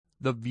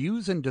The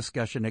views and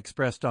discussion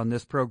expressed on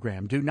this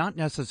program do not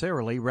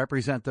necessarily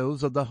represent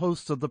those of the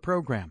hosts of the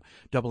program,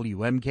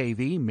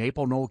 WMKV,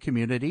 Maple Knoll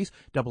Communities,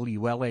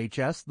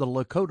 WLHS, the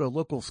Lakota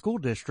Local School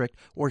District,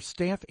 or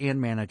staff and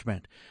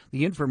management.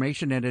 The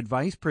information and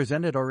advice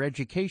presented are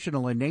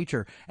educational in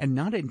nature and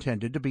not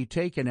intended to be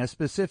taken as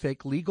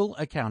specific legal,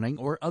 accounting,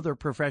 or other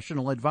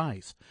professional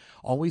advice.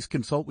 Always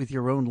consult with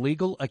your own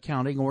legal,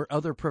 accounting, or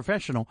other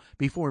professional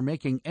before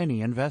making any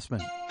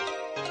investment.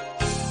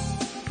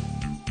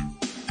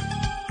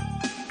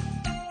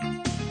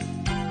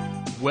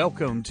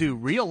 Welcome to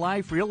Real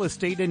Life Real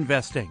Estate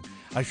Investing,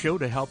 a show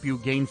to help you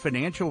gain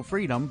financial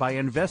freedom by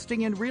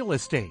investing in real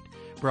estate.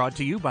 Brought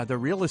to you by the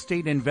Real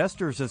Estate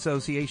Investors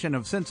Association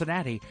of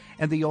Cincinnati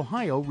and the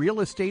Ohio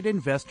Real Estate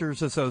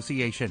Investors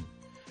Association.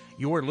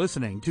 You're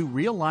listening to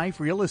Real Life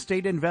Real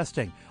Estate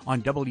Investing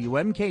on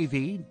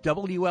WMKV,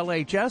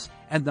 WLHS,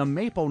 and the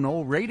Maple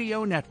Knoll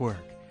Radio Network.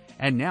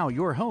 And now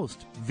your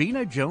host,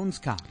 Vena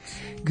Jones-Cox.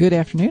 Good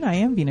afternoon. I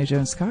am Vena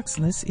Jones-Cox,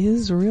 and this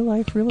is Real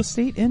Life Real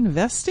Estate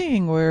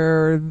Investing,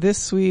 where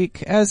this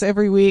week, as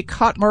every week,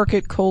 hot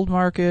market, cold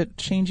market,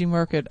 changing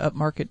market, up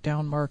market,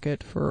 down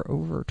market for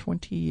over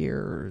 20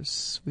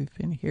 years. We've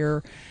been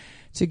here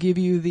to give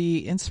you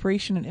the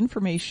inspiration and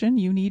information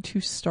you need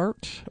to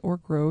start or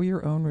grow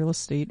your own real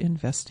estate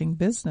investing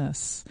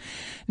business.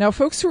 Now,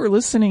 folks who are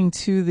listening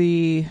to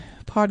the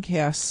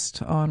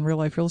podcast on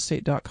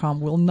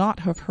realliferealestate.com will not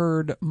have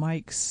heard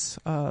Mike's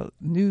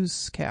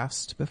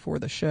newscast before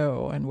the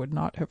show and would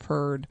not have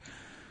heard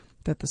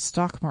that the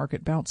stock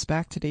market bounced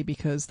back today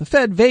because the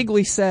Fed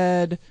vaguely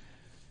said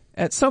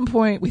at some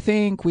point we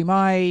think we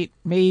might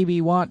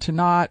maybe want to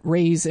not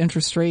raise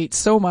interest rates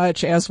so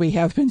much as we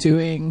have been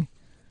doing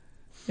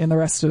in the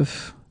rest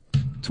of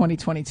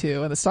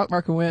 2022. And the stock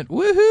market went,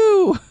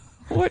 woohoo!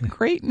 What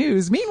great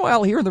news.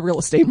 Meanwhile, here in the real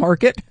estate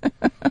market,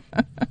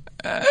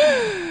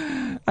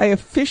 I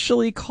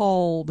officially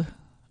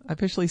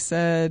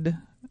said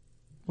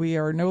we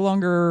are no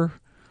longer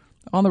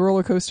on the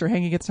roller coaster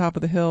hanging at the top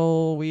of the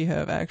hill. We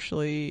have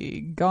actually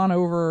gone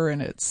over,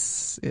 and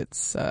it's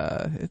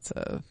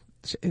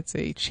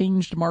a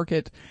changed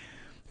market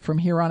from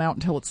here on out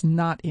until it's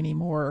not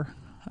anymore.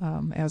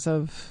 As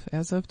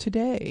of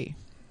today.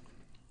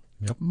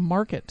 Yep.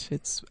 Market.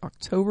 It's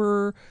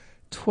October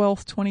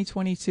 12th,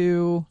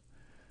 2022.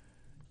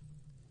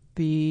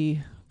 The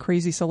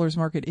crazy sellers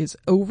market is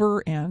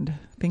over and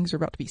things are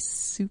about to be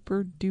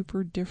super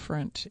duper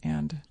different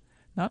and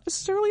not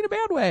necessarily in a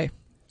bad way.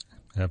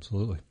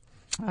 Absolutely.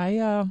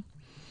 I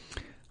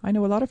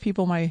know a lot of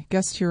people, my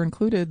guest here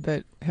included,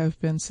 that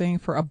have been saying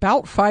for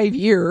about 5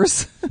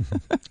 years.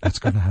 It's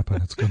going to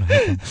happen. It's going to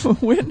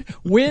happen.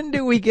 When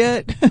do we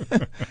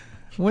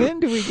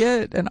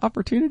get an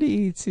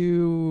opportunity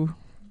to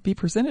be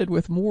presented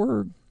with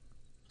more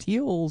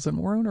deals and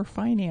more owner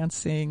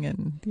financing?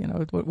 And, you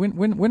know,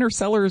 when are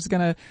sellers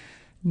going to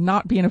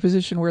not be in a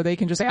position where they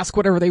can just ask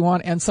whatever they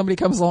want and somebody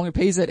comes along and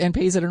pays it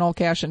in all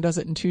cash and does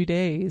it in 2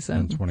 days?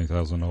 And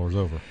 $20,000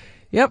 over.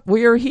 Yep.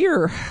 We are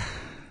here.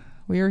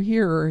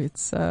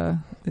 It's,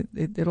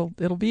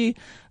 there'll be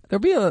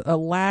a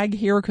lag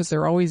here because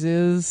there always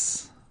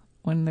is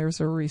when there's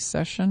a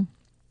recession,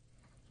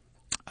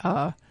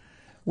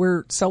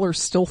 where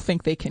sellers still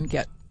think they can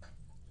get.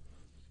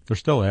 They're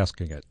still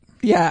asking it.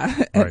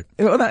 Yeah. Right.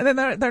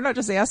 They're not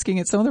just asking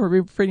it. Some of them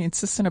are pretty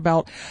insistent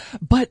about,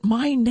 but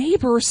my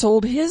neighbor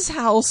sold his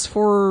house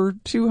for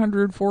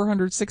 $200, $400,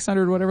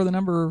 $600, whatever the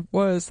number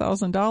was,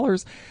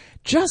 $1,000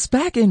 just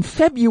back in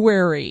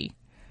February.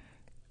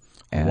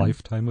 A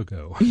lifetime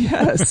ago.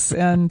 Yes.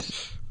 And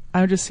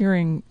I'm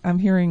hearing,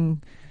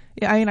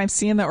 yeah, I mean, I've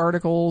seen the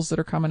articles that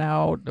are coming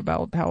out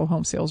about how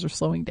home sales are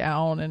slowing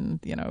down. And,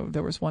 you know,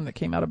 there was one that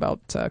came out about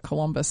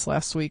Columbus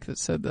last week that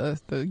said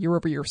the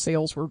year-over-year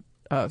sales were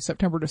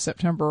September to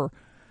September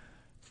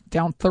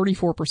down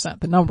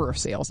 34%. The number of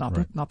sales,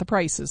 not the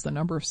prices. The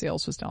number of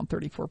sales was down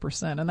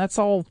 34%. And that's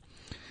all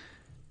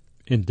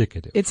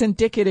indicative. It's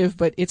indicative,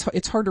 but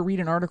it's hard to read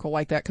an article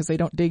like that because they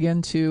don't dig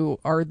into,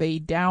 are they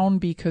down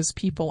because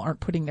people aren't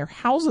putting their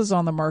houses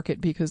on the market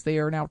because they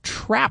are now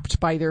trapped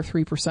by their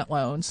 3%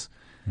 loans?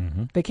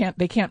 Mm-hmm.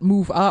 They can't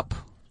move up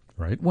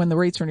when the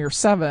rates are near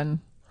 7%.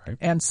 Right.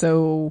 And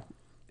so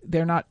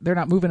they're not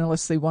moving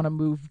unless they want to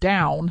move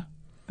down.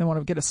 They want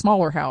to get a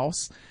smaller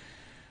house.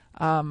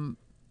 But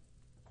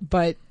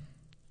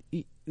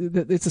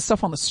it's the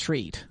stuff on the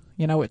street.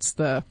 You know,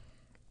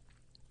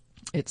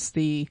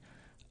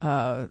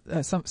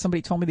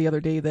 somebody told me the other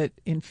day that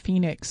in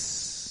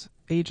Phoenix,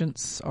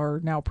 agents are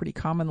now pretty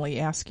commonly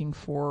asking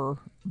for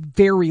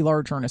very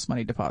large earnest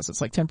money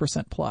deposits, like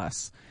 10%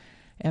 plus.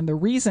 And the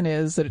reason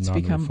is that it's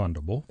become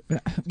non-refundable.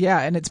 Yeah,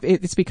 and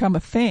it's become a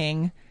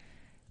thing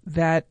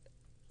that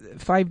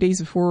 5 days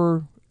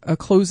before a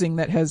closing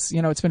that has,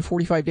 you know, it's been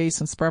 45 days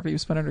since the property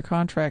was put under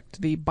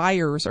contract, the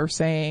buyers are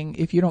saying,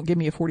 if you don't give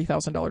me a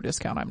 $40,000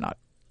 discount, I'm not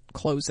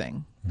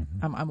closing.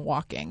 Mm-hmm. I'm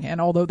walking. And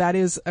although that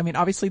is, I mean,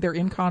 obviously they're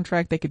in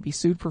contract, they could be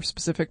sued for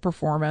specific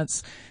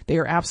performance. They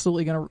are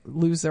absolutely going to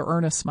lose their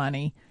earnest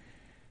money.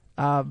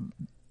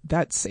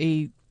 That's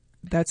a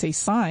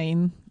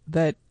sign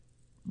that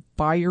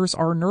buyers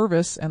are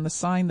nervous, and the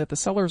sign that the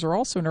sellers are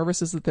also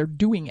nervous is that they're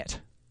doing it.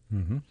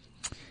 Mm-hmm.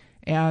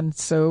 And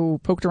so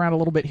poked around a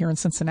little bit here in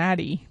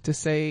Cincinnati to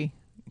say,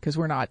 because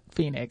we're not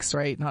Phoenix,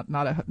 right? Not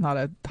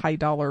a high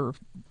dollar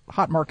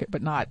hot market,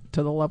 but not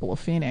to the level of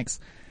Phoenix.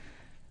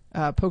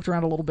 Poked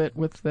around a little bit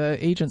with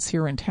the agents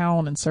here in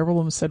town, and several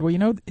of them said,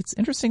 well, it's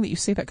interesting that you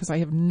say that, because I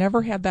have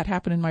never had that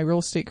happen in my real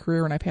estate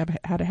career, and I've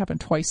had it happen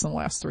twice in the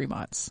last 3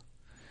 months.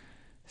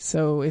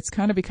 So it's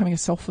kind of becoming a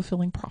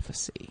self-fulfilling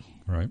prophecy.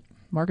 Right.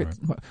 Market.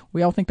 Right.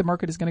 We all think the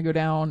market is going to go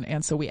down,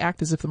 and so we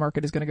act as if the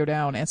market is going to go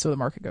down, and so the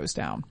market goes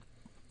down.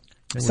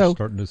 And we're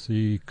starting to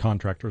see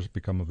contractors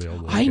become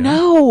available. I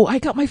know. I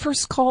got my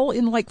first call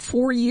in like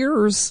 4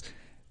 years.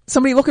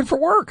 Somebody looking for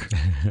work.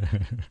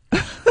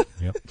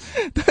 Yep.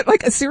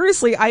 Like,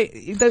 seriously,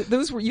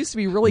 those used to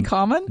be really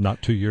common.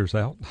 Not 2 years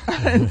out.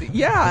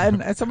 Yeah,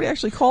 and somebody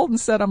actually called and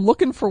said, I'm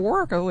looking for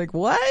work. I was like,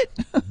 what?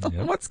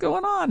 Yep. What's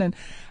going on?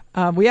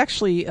 And we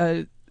actually,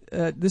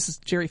 this is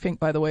Jerry Fink,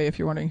 by the way, if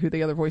you're wondering who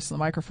the other voice in the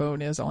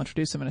microphone is. I'll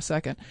introduce him in a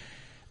second.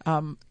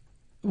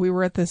 We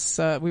were at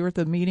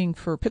the meeting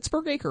for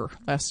Pittsburgh Acre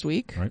last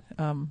week. Right.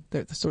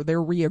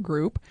 Their RIA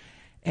group.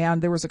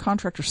 And there was a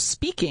contractor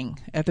speaking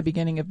at the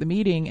beginning of the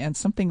meeting, and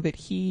something that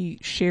he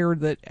shared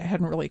that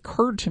hadn't really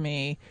occurred to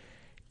me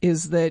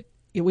is that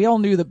we all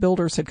knew that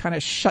builders had kind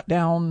of shut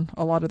down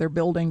a lot of their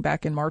building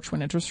back in March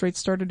when interest rates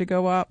started to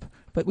go up,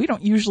 but we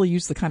don't usually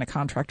use the kind of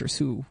contractors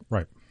who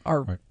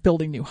are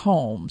building new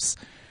homes.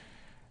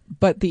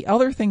 But the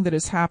other thing that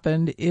has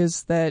happened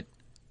is that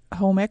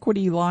home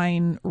equity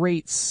line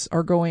rates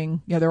are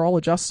going, they're all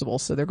adjustable,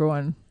 so they're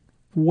going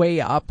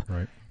way up.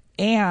 Right.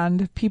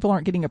 And people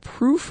aren't getting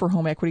approved for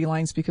home equity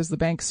lines because the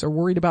banks are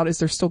worried about, is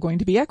there still going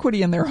to be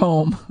equity in their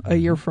home a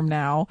year from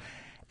now?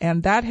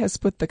 And that has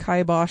put the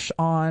kibosh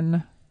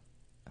on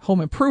home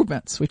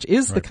improvements, which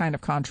is the kind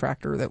of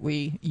contractor that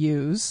we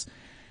use.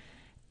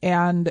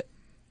 And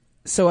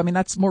so, I mean,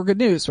 that's more good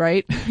news,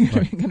 right?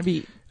 It's going to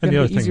be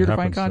easier to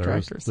find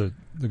contractors. The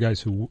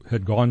guys who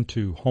had gone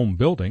to home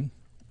building,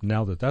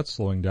 now that that's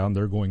slowing down,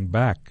 they're going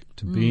back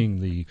to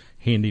being the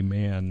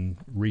handyman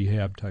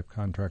rehab type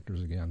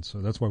contractors again.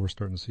 So that's why we're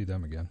starting to see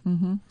them again.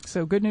 Mm-hmm.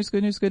 So good news,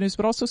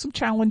 but also some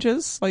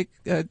challenges. Like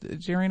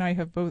Jerry and I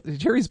have both.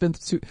 Jerry's been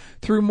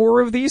through more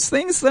of these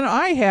things than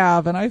I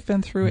have, and I've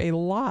been through a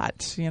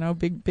lot.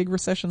 Big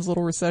recessions,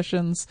 little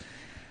recessions.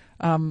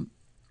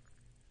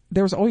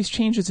 There's always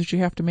changes that you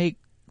have to make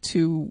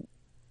to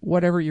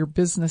whatever your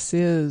business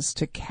is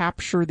to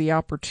capture the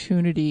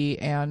opportunity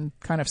and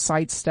kind of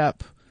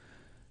sidestep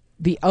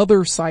the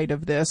other side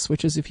of this,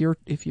 which is if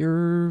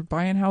you're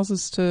buying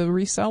houses to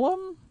resell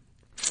them,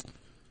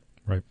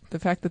 right? The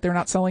fact that they're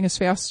not selling as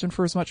fast and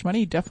for as much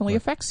money definitely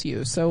affects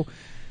you. So,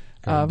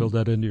 gotta build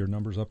that into your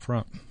numbers up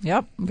front.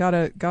 Yep,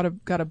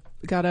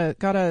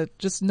 gotta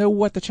just know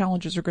what the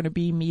challenges are going to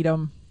be. Meet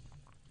them.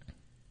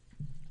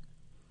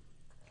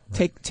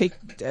 Right. Take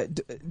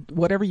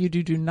whatever you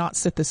do. Do not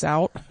sit this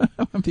out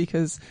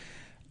because.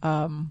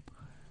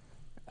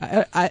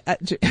 I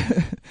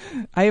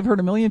have heard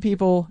a million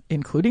people,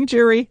 including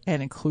Jerry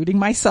and including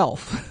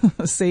myself,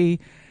 say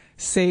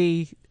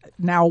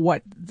now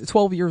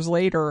 12 years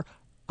later,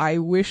 I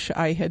wish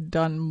I had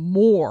done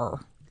more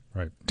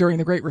during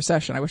the Great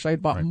Recession. I wish I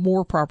had bought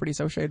more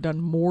properties. I wish I had done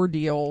more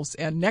deals.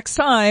 And next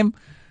time,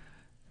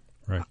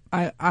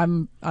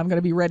 I'm going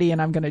to be ready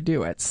and I'm going to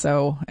do it.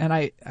 So, and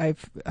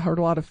I've heard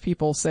a lot of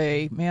people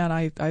say, man,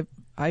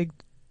 I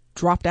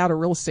dropped out of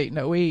real estate in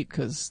 2008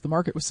 because the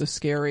market was so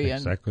scary.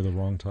 Exactly the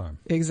wrong time.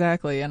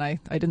 Exactly. And I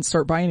didn't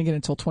start buying again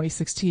until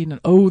 2016.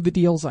 And the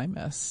deals I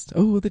missed.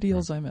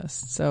 I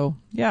missed. So,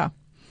 yeah.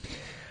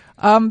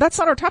 That's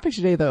not our topic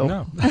today, though.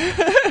 No.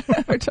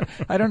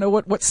 I don't know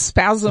what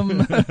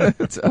spasm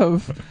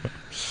of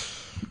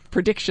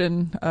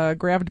prediction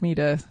grabbed me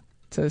to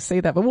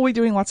say that. But we'll be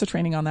doing lots of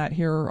training on that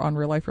here on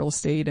Real Life Real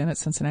Estate and at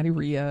Cincinnati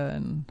RIA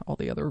and all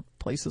the other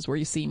places where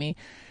you see me.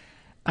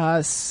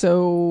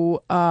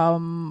 So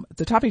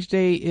the topic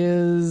today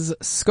is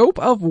scope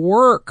of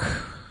work.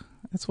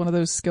 It's one of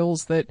those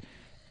skills that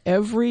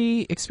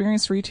every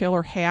experienced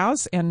retailer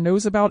has and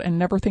knows about and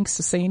never thinks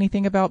to say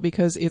anything about,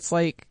 because it's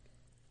like,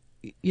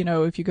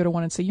 if you go to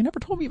one and say, you never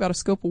told me about a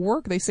scope of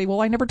work, they say,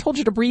 well, I never told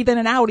you to breathe in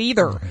and out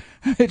either.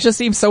 Right. It just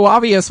seems so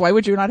obvious. Why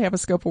would you not have a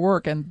scope of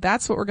work? And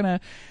that's what we're going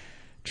to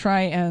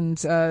try and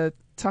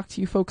talk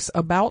to you folks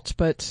about.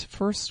 But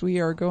first, we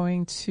are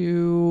going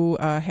to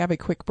have a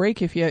quick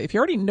break. If you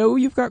already know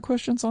you've got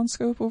questions on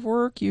scope of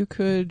work, you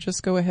could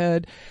just go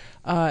ahead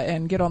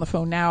and get on the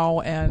phone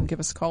now and give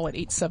us a call at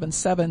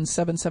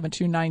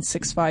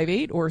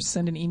 877-772-9658 or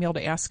send an email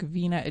to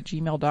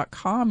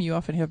askvina@gmail.com. You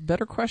often have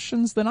better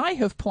questions than I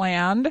have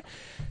planned,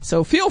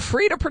 so feel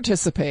free to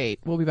participate.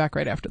 We'll be back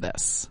right after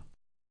this.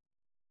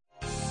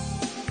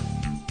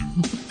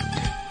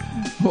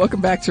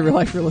 Welcome back to Real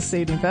Life Real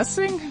Estate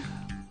Investing.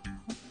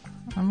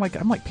 I'm like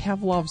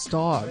Pavlov's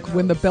dog.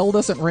 When the bell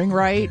doesn't ring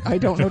right, I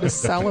don't know to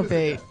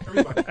salivate.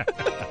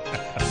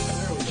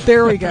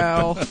 There we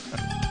go.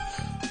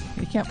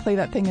 You can't play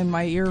that thing in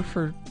my ear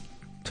for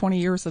 20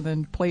 years and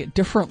then play it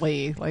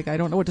differently. Like, I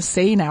don't know what to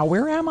say now.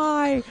 Where am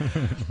I?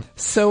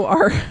 So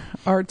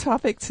our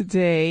topic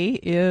today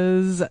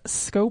is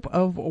scope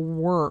of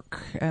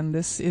work. And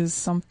this is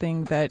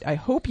something that I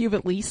hope you've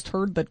at least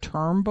heard the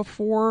term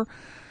before.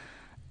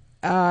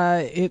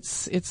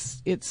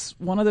 It's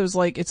one of those,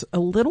 like, it's a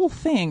little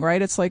thing,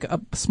 right? It's like a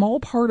small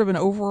part of an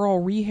overall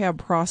rehab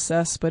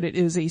process, but it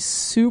is a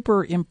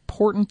super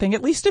important thing,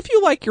 at least if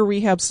you like your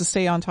rehabs to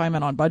stay on time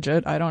and on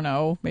budget. I don't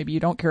know. Maybe you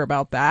don't care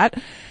about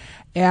that.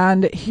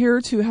 And here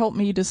to help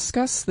me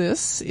discuss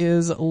this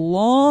is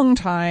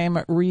longtime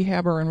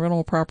rehabber and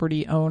rental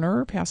property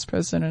owner, past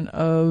president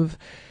of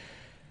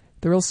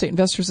the Real Estate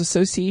Investors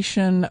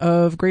Association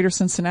of Greater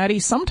Cincinnati,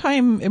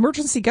 sometime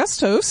emergency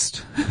guest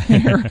host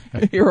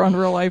here on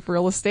Real Life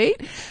Real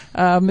Estate,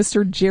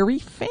 Mr. Jerry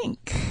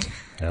Fink.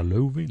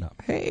 Hello, Vina.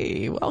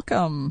 Hey,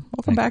 welcome.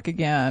 Welcome back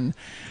again.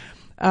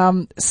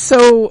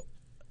 So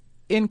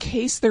in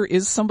case there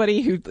is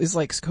somebody who is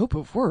like, scope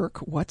of work,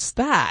 what's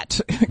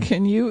that?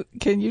 Can you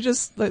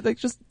just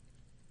just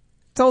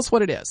tell us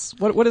what it is?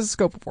 What is the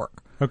scope of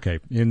work? Okay.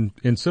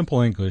 In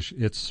simple English,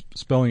 it's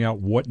spelling out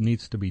what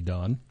needs to be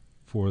done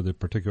for the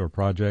particular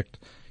project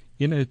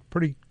in a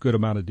pretty good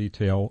amount of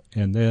detail,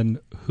 and then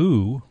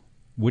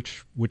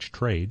which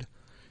trade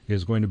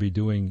is going to be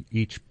doing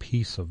each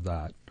piece of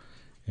that.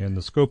 And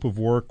the scope of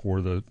work, or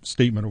the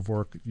statement of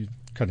work,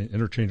 kind of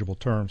interchangeable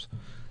terms,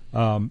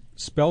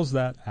 spells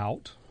that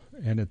out.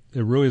 And it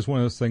really is one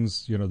of those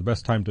things, the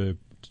best time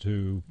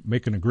to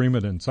make an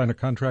agreement and sign a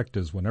contract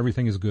is when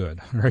everything is good,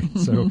 right?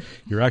 So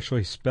you're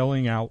actually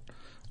spelling out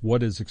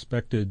what is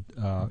expected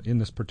in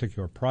this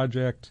particular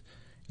project.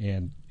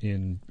 And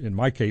in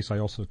my case, I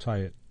also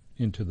tie it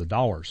into the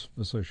dollars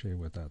associated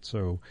with that.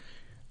 So,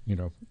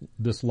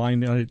 this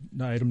line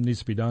item needs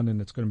to be done, and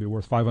it's going to be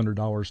worth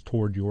 $500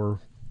 toward your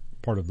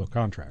part of the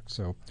contract.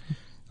 So,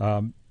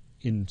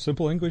 in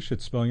simple English,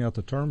 it's spelling out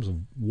the terms of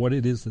what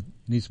it is that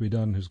needs to be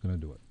done and who's going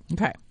to do it.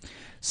 Okay.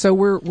 So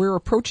we're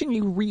approaching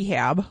you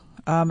rehab,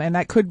 and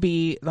that could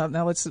be,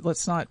 now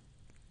let's not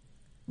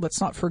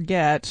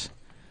forget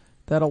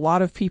that a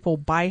lot of people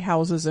buy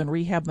houses and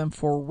rehab them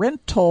for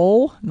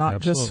rental, not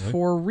Absolutely. just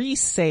for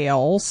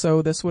resale.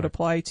 So this would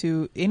apply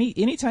to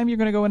anytime you're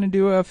going to go in and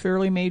do a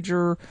fairly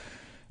major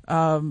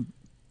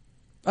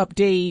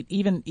update,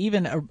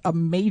 even a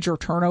major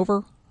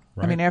turnover.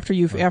 Right. I mean, after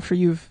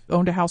you've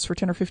owned a house for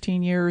 10 or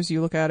 15 years,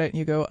 you look at it and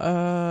you go,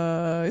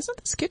 isn't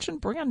this kitchen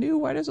brand new?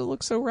 Why does it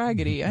look so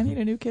raggedy? I need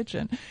a new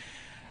kitchen.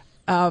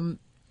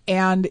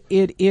 And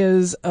it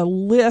is a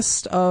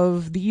list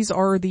of, these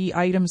are the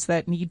items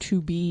that need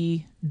to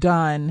be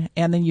done.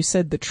 And then you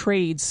said the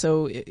trades.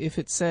 So if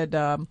it said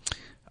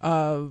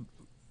run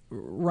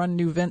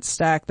new vent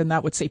stack, then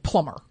that would say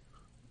plumber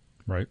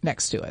right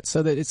next to it,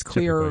 so that it's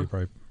clear.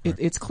 Right.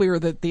 It's clear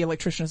that the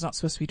electrician is not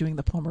supposed to be doing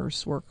the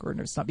plumber's work, or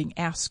it's not being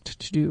asked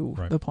to do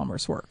the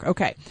plumber's work.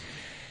 Okay.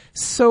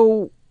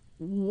 So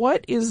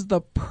what is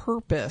the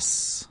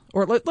purpose,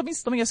 or let me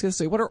ask you this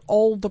way, what are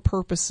all the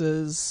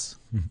purposes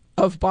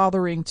of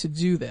bothering to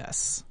do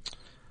this?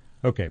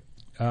 Okay.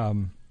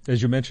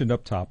 As you mentioned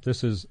up top,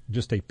 this is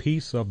just a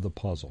piece of the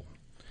puzzle.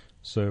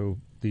 So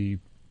the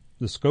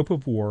scope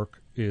of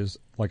work is,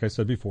 like I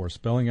said before,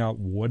 spelling out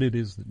what it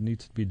is that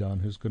needs to be done,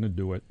 who's going to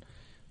do it.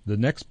 The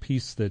next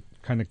piece that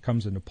kind of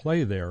comes into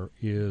play there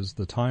is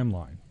the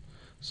timeline.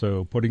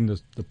 So putting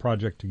the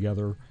project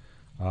together,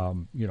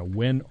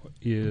 when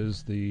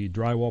is the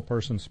drywall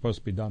person supposed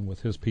to be done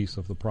with his piece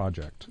of the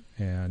project?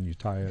 And you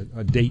tie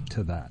a date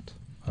to that.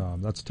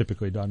 That's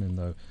typically done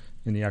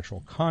in the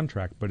actual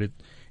contract, but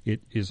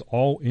it is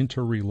all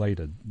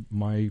interrelated.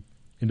 My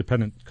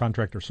independent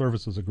contractor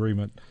services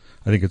agreement,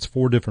 I think it's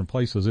 4 different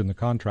places in the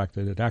contract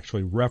that it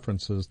actually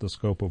references the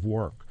scope of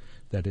work,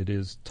 that it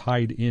is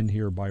tied in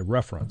here by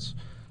reference.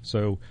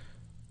 So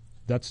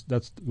that's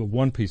the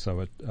one piece of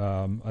it.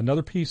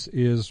 Another piece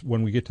is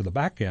when we get to the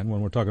back end, when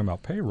we're talking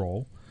about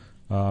payroll,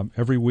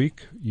 every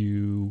week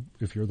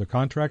if you're the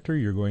contractor,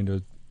 you're going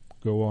to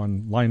go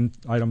on line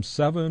item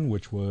 7,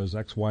 which was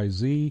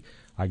XYZ.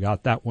 I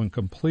got that one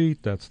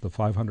complete. That's the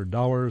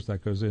 $500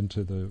 that goes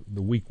into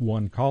the week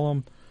 1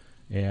 column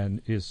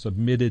and is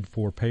submitted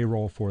for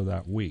payroll for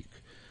that week.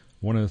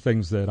 One of the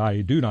things that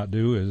I do not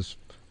do is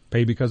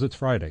pay because it's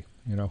Friday.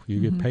 You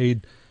get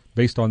paid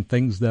based on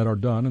things that are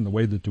done, and the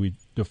way that we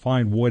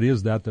define what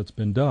is that's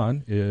been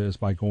done is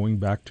by going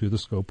back to the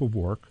scope of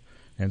work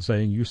and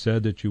saying, you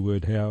said that you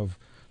would have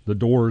the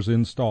doors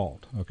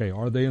installed. Okay,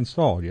 are they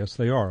installed? Yes,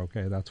 they are.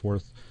 Okay, that's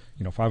worth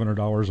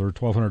 $500 or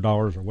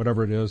 $1,200 or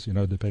whatever it is,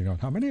 depending on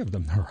how many of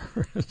them there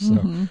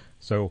are.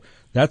 So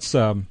that's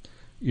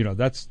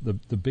that's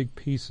the big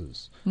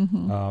pieces.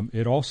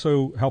 It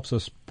also helps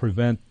us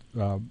prevent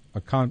a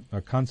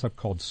concept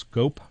called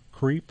scope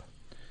creep,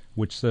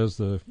 which says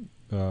a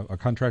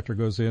contractor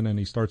goes in and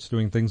he starts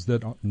doing things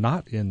that are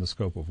not in the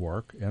scope of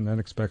work and then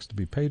expects to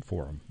be paid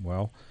for them.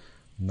 Well,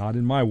 not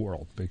in my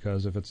world,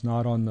 because if it's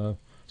not on the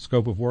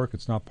scope of work,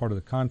 it's not part of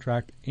the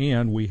contract,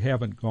 and we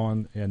haven't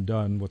gone and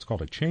done what's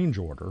called a change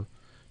order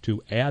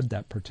to add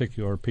that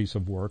particular piece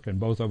of work, and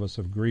both of us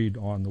have agreed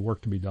on the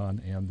work to be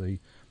done and the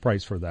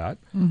price for that.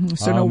 Mm-hmm.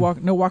 So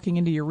no walking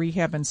into your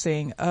rehab and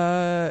saying,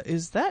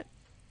 is that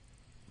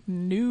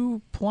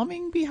new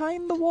plumbing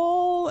behind the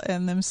wall?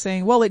 And them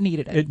saying, well, it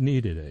needed it. It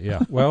needed it,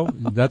 yeah. Well,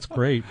 that's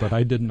great, but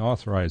I didn't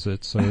authorize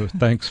it, so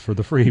thanks for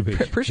the freebie.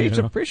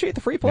 Appreciate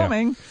the free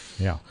plumbing.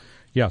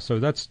 Yeah. So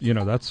that's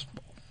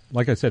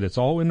like I said, it's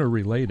all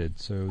interrelated.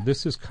 So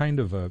this is kind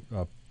of a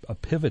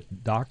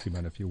pivot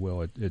document, if you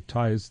will. It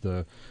ties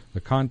the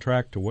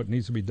contract to what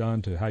needs to be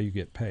done to how you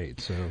get paid.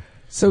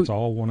 So it's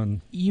all one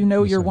and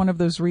you're one of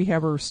those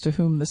rehabbers to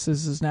whom this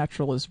is as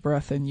natural as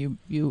breath, and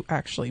you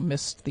actually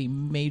missed the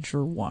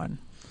major one,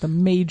 the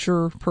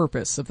major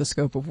purpose of the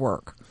scope of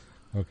work.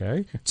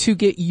 Okay. To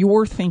get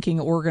your thinking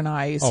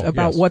organized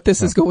about what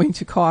this is going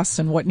to cost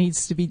and what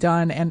needs to be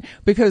done. And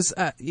because,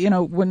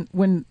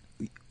 when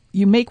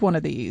you make one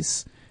of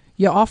these,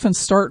 you often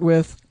start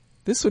with,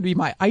 this would be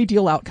my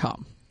ideal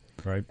outcome.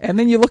 Right. And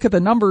then you look at the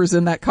numbers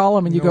in that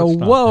column and you go,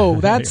 whoa,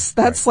 that's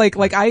right.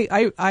 Like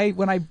I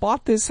when I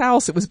bought this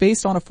house, it was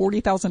based on a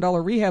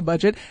 $40,000 rehab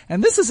budget,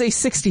 and this is a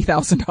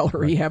 $60,000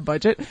 rehab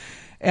budget.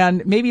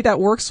 And maybe that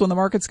works when the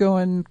market's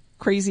going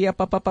crazy up,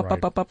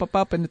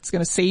 and it's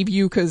going to save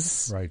you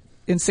because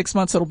in 6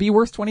 months it'll be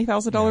worth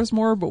 $20,000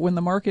 more. But when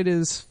the market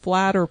is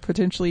flat or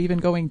potentially even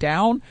going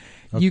down,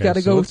 you got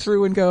to go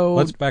through and go.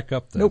 Let's back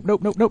up then.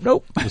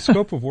 Nope. The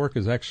scope of work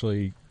is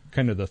actually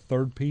kind of the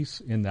third piece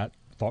in that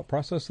thought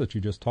process that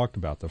you just talked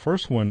about. The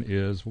first one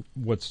is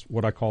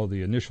what I call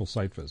the initial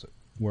site visit,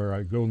 where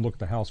I go and look at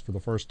the house for the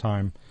first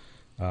time.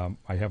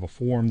 I have a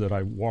form that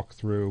I walk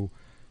through.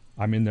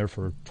 I'm in there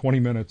for 20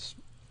 minutes.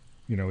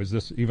 Is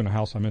this even a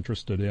house I'm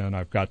interested in?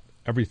 I've got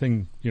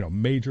everything,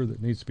 major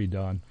that needs to be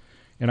done.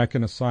 And I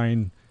can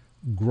assign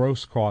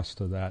gross cost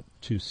to that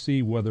to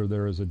see whether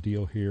there is a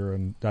deal here,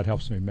 and that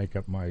helps me make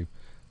up my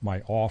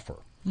offer.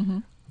 Mm-hmm.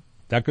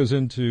 That goes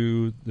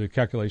into the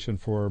calculation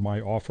for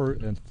my offer,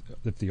 and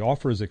if the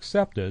offer is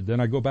accepted, then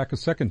I go back a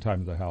second time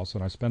to the house,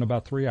 and I spend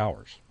about 3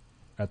 hours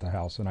at the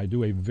house, and I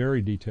do a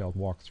very detailed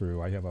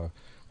walkthrough. I have a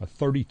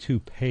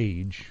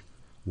 32-page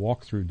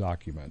walkthrough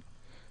document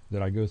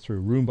that I go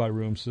through room by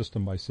room,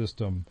 system by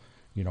system,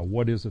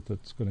 what is it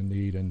that's going to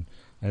need, and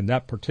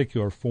that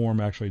particular form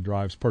actually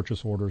drives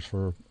purchase orders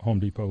for Home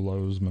Depot,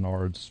 Lowe's,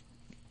 Menards,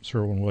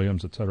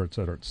 Sherwin-Williams, et cetera, et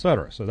cetera, et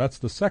cetera. So that's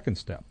the second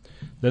step.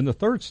 Then the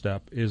third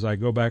step is I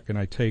go back and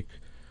I take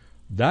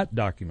that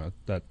document,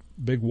 that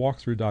big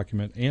walkthrough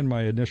document, and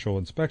my initial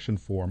inspection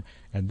form,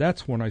 and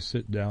that's when I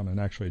sit down and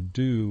actually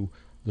do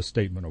the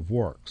statement of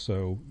work.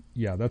 So,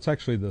 that's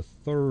actually the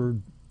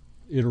third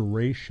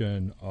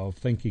iteration of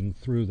thinking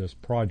through this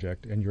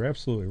project, and you're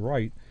absolutely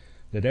right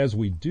that as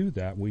we do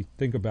that, we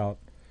think about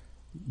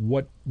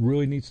what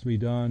really needs to be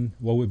done,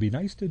 what would be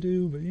nice to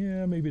do, but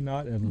maybe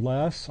not,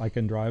 unless I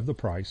can drive the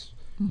price.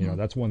 Mm-hmm.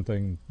 That's one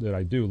thing that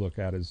I do look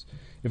at is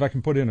if I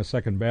can put in a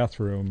second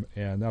bathroom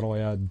and that'll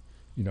add,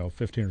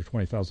 $15,000 or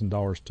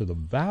 $20,000 to the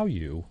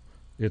value,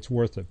 it's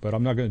worth it. But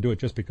I'm not going to do it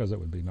just because it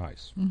would be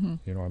nice. Mm-hmm.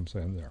 You know what I'm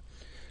saying there.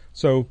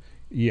 So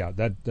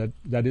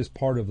that is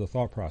part of the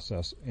thought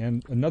process.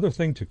 And another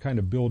thing to kind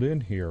of build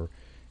in here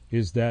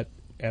is that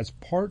as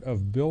part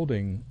of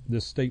building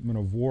this statement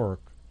of work,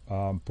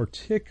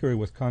 particularly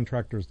with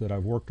contractors that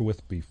I've worked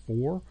with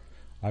before,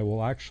 I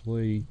will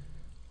actually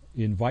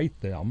invite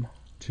them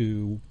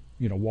to,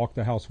 walk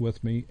the house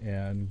with me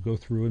and go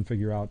through and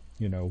figure out,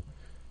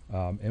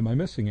 am I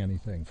missing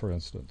anything, for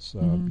instance?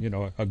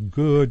 A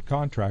good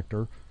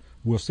contractor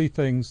will see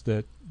things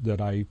that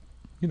I,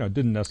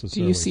 didn't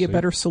necessarily Do you see a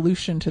better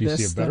solution to this?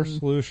 Do you see a better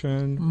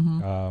solution?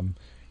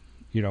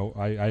 Mm-hmm.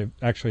 I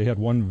actually had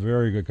one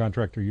very good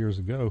contractor years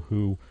ago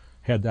who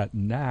had that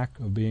knack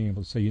of being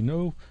able to say,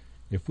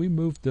 if we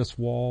moved this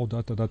wall,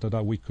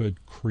 we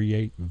could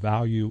create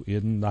value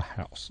in the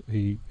house.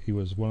 He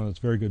was one of those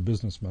very good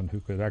businessmen who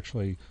could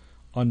actually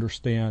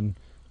understand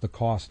the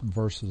cost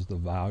versus the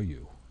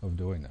value of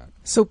doing that.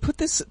 So put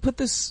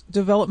this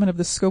development of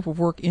the scope of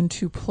work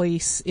into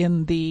place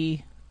in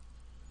the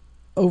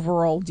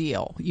overall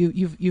deal.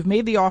 You've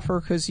made the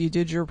offer because you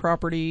did your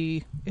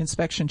property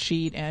inspection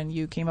sheet and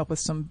you came up with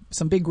some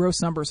big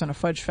gross numbers and a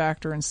fudge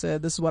factor and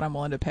said, this is what I'm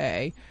willing to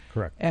pay.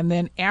 Correct. And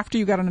then after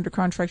you got it under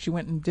contract, you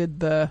went and did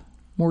the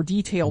more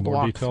detailed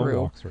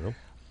walkthrough.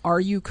 Are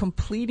you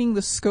completing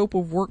the scope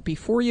of work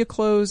before you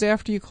close,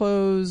 after you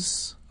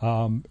close?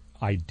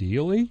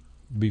 Ideally,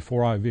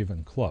 before I've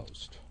even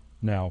closed.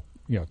 Now,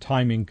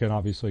 timing can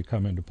obviously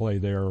come into play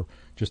there.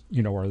 Just,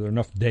 are there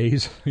enough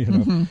days?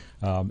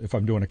 Mm-hmm. If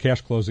I'm doing a cash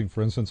closing,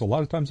 for instance, a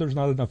lot of times there's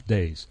not enough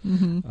days.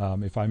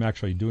 Mm-hmm. If I'm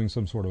actually doing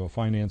some sort of a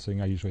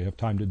financing, I usually have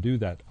time to do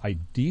that.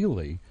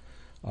 Ideally,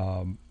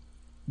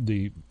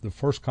 the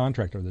first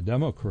contractor, the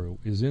demo crew,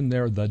 is in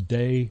there the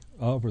day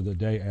of or the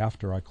day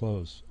after I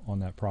close on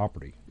that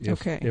property.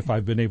 If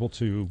I've been able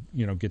to,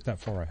 get that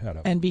far ahead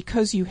of it. And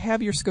because you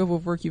have your scope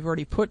of work, you've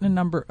already put in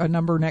a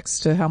number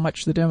next to how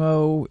much the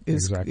demo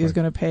is going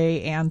to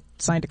pay, and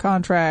signed a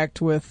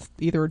contract with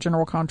either a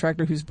general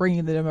contractor who's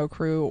bringing the demo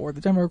crew or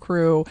the demo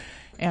crew,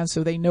 and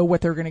so they know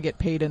what they're going to get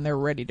paid and they're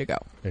ready to go.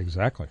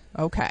 Exactly.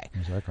 Okay.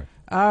 Exactly.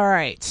 All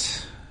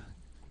right.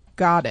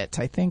 Got it.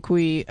 I think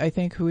we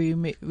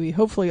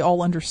hopefully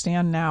all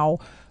understand now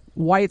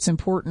why it's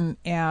important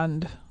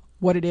and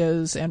what it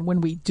is and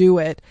when we do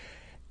it.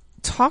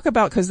 Talk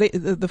about, because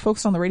the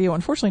folks on the radio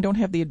unfortunately don't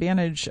have the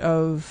advantage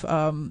of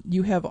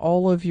you have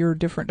all of your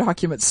different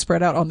documents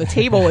spread out on the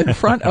table in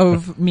front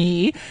of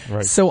me,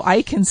 right. So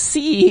I can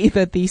see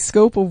that the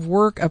scope of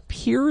work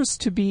appears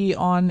to be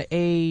on like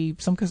a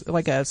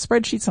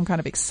spreadsheet, some kind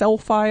of Excel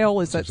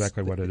file. Is that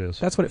exactly what it is?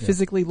 That's what it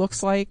physically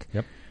looks like.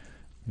 Yep.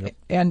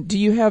 And do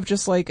you have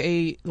just like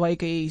a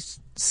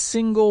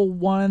single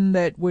one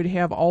that would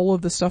have all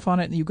of the stuff on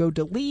it and you go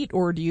delete,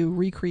 or do you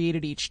recreate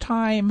it each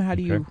time? How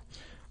do you?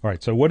 All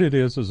right. So what it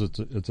is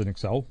it's an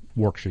Excel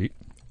worksheet,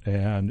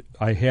 and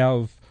I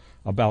have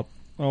about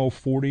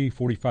 40,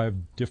 45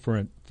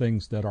 different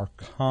things that are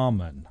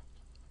common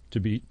to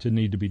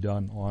need to be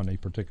done on a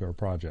particular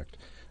project.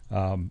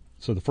 So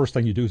the first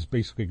thing you do is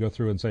basically go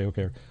through and say,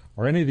 okay,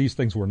 are any of these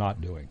things we're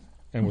not doing?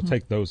 And we'll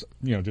take those,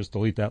 just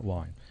delete that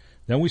line.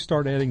 Then we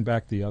start adding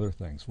back the other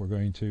things. We're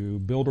going to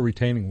build a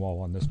retaining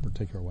wall on this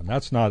particular one.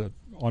 That's not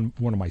on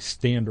one of my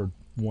standard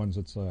ones.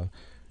 It's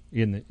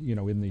in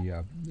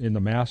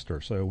the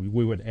master. So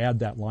we would add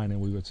that line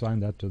and we would assign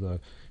that to the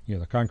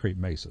concrete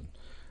mason.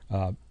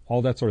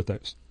 All that sort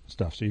of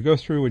stuff. So you go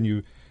through and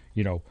you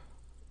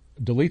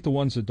delete the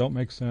ones that don't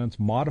make sense.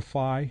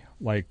 Modify,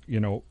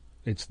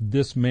 it's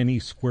this many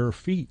square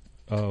feet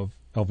of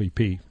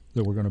LVP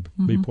that we're going to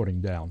be putting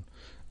down.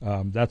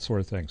 That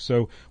sort of thing.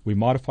 So we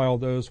modify all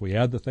those. We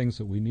add the things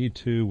that we need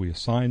to. We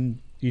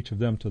assign each of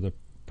them to the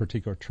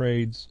particular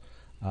trades.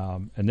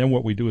 And then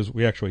what we do is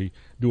we actually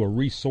do a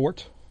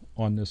resort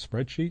on this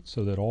spreadsheet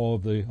so that all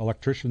of the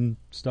electrician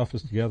stuff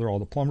is together, all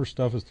the plumber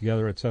stuff is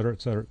together, et cetera,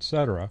 et cetera, et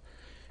cetera.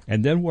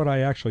 And then what I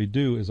actually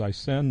do is I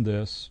send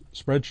this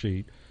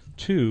spreadsheet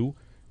to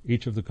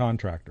each of the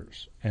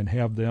contractors and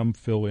have them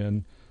fill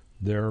in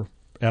their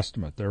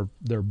estimate,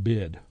 their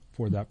bid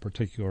for that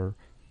particular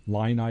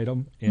line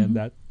item and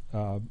that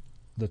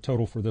the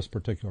total for this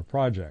particular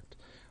project.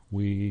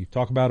 We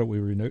talk about it. We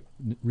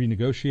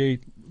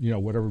renegotiate,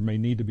 whatever may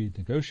need to be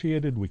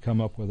negotiated. We come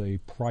up with a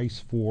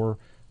price for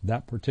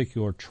that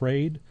particular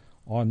trade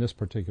on this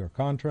particular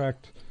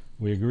contract.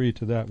 We agree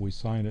to that. We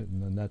sign it,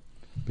 and then that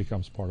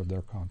becomes part of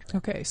their contract.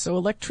 Okay, so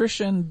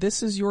electrician,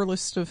 this is your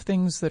list of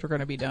things that are going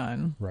to be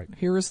done. Right.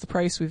 Here is the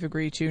price we've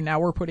agreed to. Now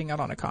we're putting it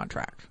on a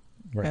contract.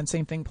 Right. And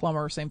same thing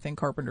plumber, same thing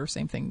carpenter,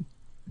 same thing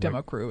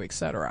demo crew,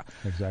 etc.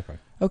 Exactly.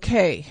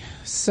 Okay,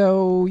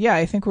 so yeah,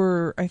 I think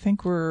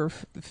we're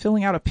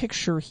filling out a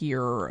picture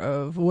here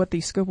of what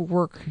the scope of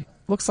work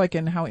looks like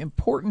and how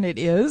important it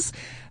is.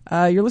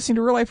 You're listening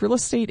to Real Life Real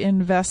Estate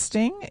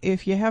Investing.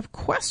 If you have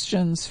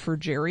questions for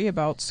Jerry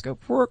about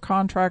scope of work,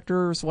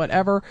 contractors,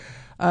 whatever,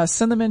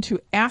 send them into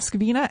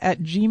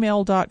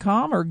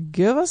askvina@gmail.com or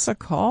give us a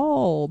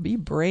call. Be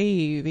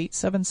brave.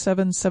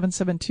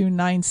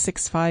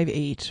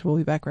 877-772-9658. We'll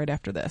be back right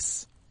after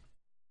this.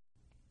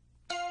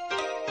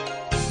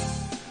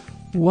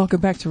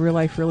 Welcome back to Real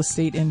Life Real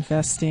Estate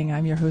Investing.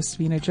 I'm your host,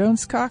 Vina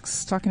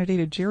Jones-Cox, talking today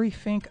to Jerry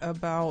Fink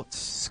about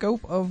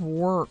scope of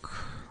work.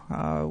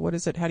 What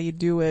is it? How do you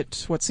do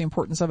it? What's the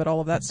importance of it?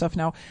 All of that stuff.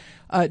 Now,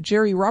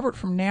 Jerry, Robert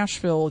from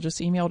Nashville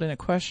just emailed in a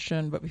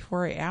question, but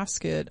before I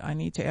ask it, I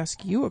need to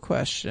ask you a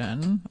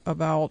question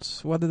about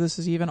whether this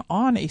is even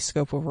on a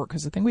scope of work,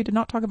 because the thing we did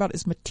not talk about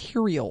is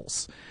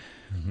materials.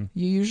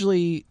 You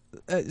usually,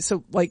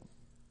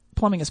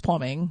 plumbing is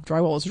plumbing,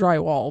 drywall is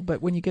drywall,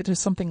 but when you get to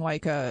something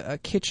like a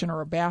kitchen or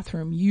a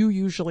bathroom, you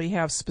usually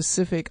have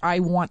specific,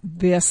 I want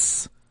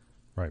this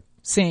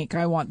sink,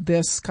 I want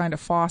this kind of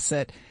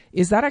faucet.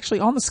 Is that actually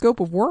on the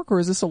scope of work, or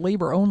is this a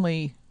labor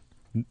only?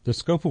 The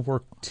scope of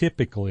work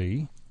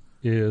typically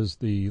is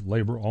the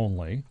labor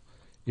only.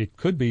 It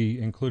could be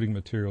including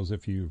materials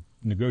if you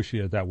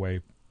negotiate it that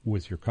way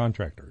with your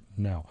contractor.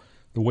 Now,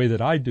 the way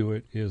that I do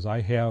it is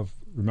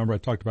remember I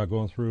talked about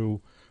going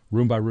through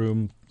room by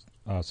room,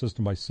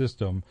 system by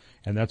system,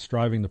 and that's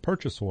driving the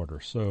purchase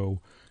order. So,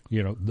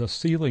 the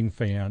ceiling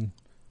fan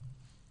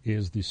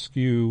is the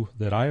SKU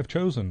that I have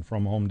chosen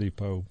from Home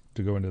Depot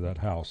to go into that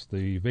house.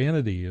 The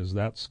vanity is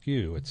that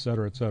SKU, et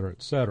cetera, et cetera,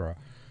 et cetera.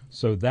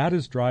 So that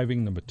is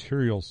driving the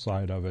material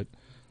side of it.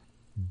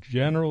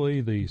 Generally,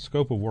 the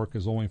scope of work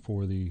is only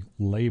for the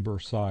labor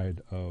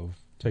side of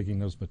taking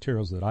those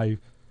materials that I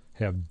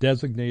have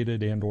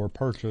designated and or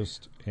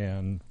purchased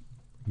and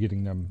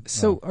getting them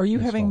So are you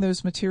installed. having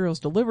those materials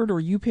delivered, or are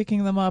you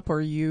picking them up, or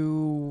are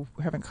you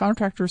having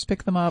contractors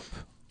pick them up?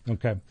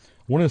 Okay.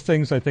 One of the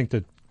things I think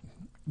that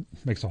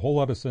makes a whole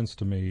lot of sense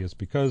to me is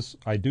because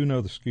I do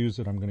know the SKUs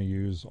that I'm going to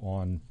use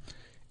on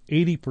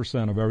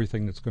 80% of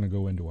everything that's going to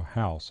go into a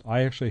house,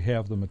 I actually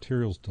have the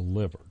materials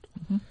delivered.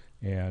 Mm-hmm.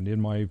 And in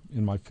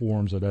my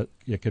forms,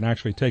 it can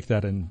actually take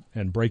that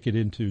and break it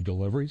into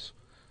deliveries.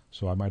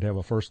 So I might have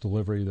a first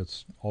delivery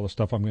that's all the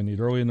stuff I'm going to need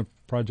early in the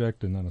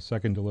project, and then a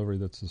second delivery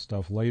that's the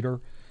stuff later.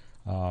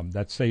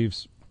 That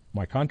saves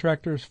my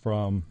contractors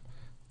from,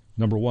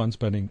 number one,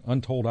 spending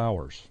untold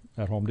hours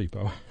at Home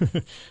Depot.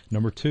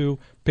 Number two,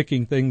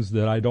 picking things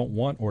that I don't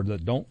want or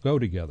that don't go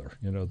together.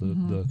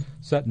 The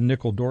set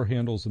nickel door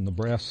handles and the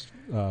brass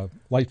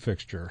light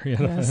fixture.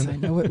 Yes, I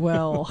know it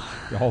well.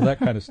 All that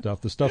kind of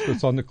stuff. The stuff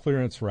that's on the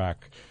clearance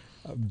rack.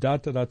 All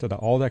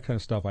that kind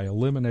of stuff. I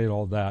eliminate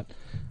all that.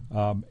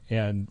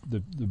 And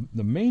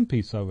the main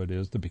piece of it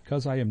is that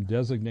because I am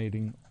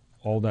designating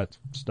all that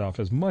stuff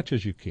as much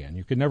as you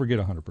can never get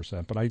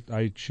 100%, but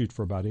I shoot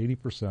for about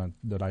 80%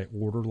 that I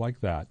order like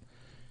that.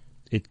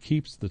 It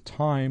keeps the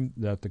time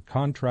that the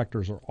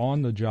contractors are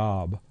on the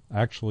job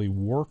actually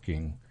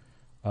working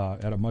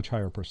at a much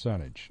higher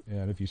percentage.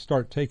 And if you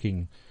start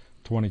taking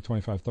 $20,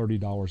 $25,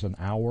 $30 an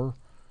hour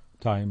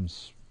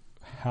times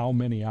how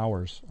many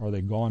hours are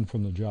they gone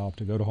from the job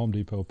to go to Home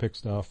Depot, pick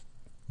stuff,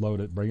 load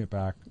it, bring it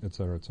back, et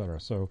cetera, et cetera.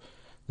 So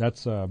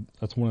that's one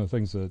of the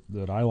things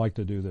that I like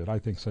to do that I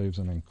think saves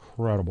an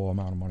incredible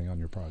amount of money on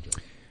your project.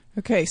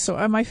 Okay,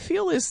 so my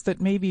feel is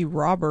that maybe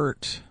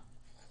Robert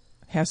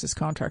has his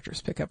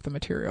contractors pick up the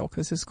material,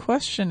 because his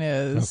question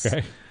is,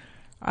 okay,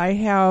 I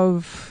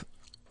have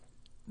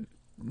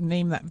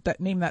name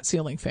that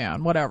ceiling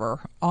fan, whatever,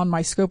 on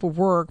my scope of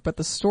work, but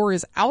the store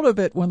is out of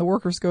it when the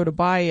workers go to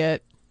buy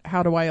it.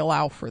 How do I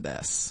allow for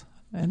this?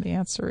 And the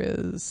answer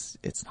is,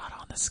 it's not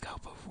on the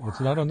scope of work.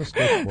 It's not on the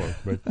scope of work,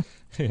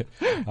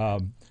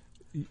 but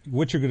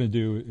what you're going to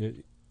do,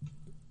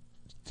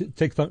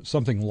 take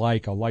something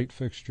like a light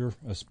fixture,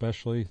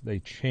 especially. They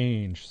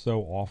change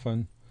so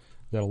often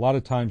that a lot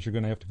of times you're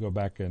going to have to go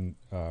back and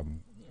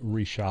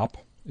reshop,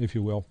 if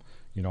you will.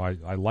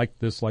 I like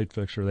this light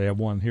fixture. They have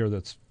one here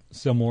that's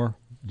similar,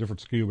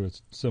 different SKU, but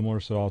it's similar,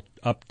 so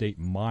I'll update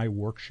my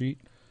worksheet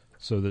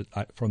so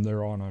that from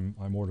there on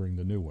I'm ordering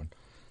the new one.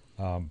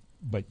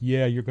 But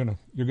yeah, you're gonna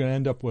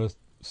end up with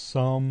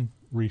some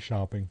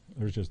reshopping.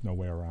 There's just no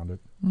way around it.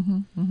 Mm-hmm,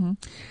 mm-hmm.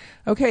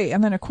 Okay,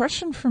 and then a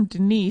question from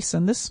Denise,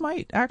 and this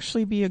might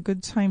actually be a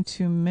good time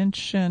to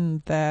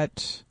mention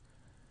that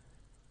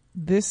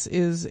this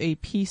is a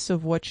piece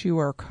of what you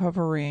are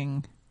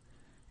covering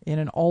in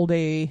an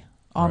all-day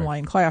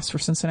online class for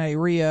Cincinnati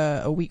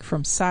REIA a week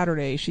from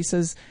Saturday. She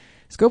says,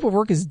 scope of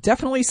work is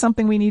definitely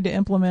something we need to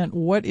implement.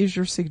 What is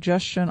your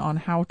suggestion on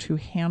how to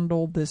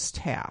handle this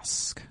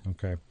task?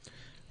 Okay. All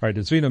right.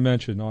 As Vina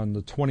mentioned, on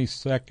the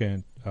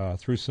 22nd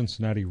through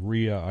Cincinnati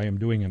REIA, I am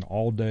doing an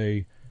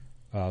all-day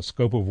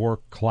scope of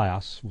work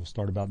class. We'll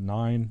start about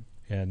 9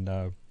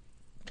 and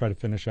try to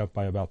finish up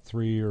by about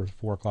 3 or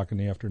 4 o'clock in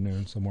the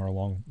afternoon, somewhere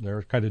along there.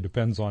 It kind of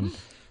depends on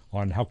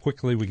how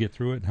quickly we get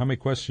through it and how many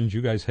questions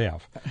you guys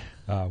have,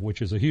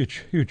 which is a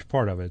huge, huge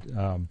part of it.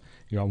 I'm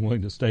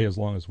willing to stay as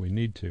long as we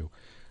need to.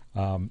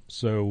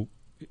 So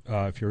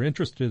if you're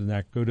interested in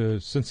that, go to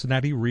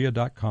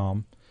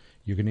CincinnatiREIA.com.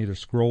 You can either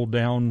scroll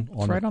down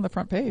right on the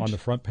front page. On the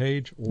front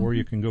page, or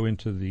you can go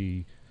into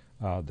the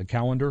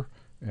calendar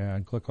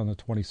and click on the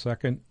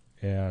 22nd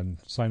and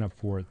sign up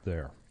for it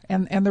there.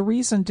 And the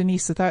reason,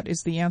 Denise, that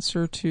is the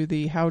answer to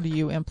the how do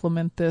you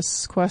implement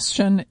this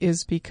question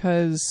is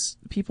because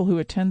people who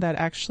attend that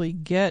actually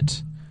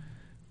get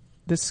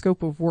the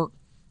scope of work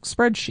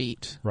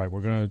spreadsheet. Right.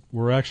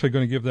 We're actually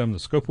going to give them the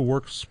scope of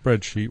work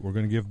spreadsheet. We're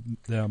going to give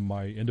them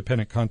my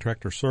independent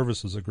contractor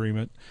services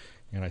agreement.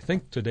 And I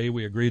think today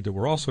we agreed that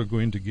we're also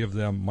going to give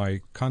them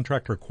my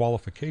contractor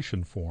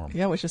qualification form.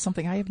 Yeah, which is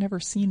something I have never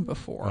seen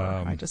before.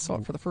 I just saw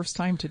it for the first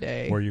time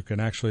today. Where you can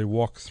actually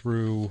walk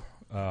through,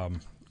 kind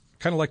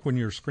of like when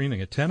you're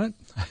screening a tenant.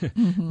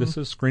 Mm-hmm. This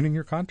is screening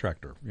your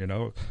contractor.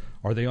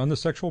 Are they on the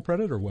sexual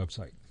predator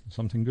website?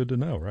 Something good to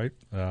know, right?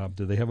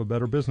 Do they have a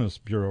Better Business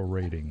Bureau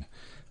rating?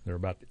 There are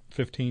about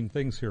 15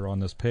 things here on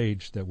this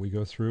page that we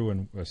go through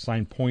and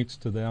assign points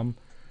to them.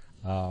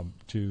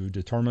 To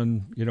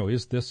determine,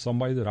 is this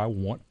somebody that I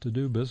want to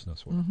do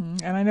business with? Mm-hmm.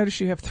 And I notice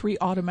you have 3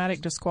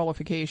 automatic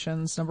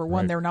disqualifications. Number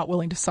 1, they're not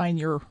willing to sign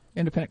your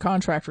independent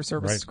contractor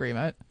service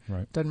agreement.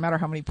 Right. Doesn't matter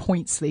how many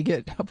points they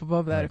get up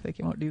above that if they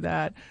won't do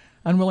that.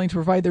 Unwilling to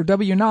provide their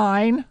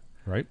W-9.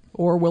 Right.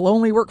 Or will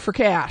only work for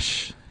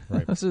cash.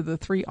 Right. Those are the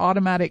 3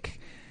 automatic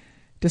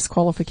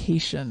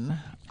disqualification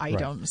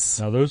items.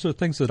 Right. Now, those are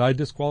things that I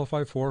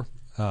disqualify for.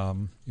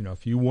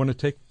 If you want to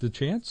take the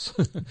chance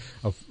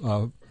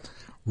of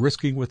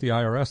risking with the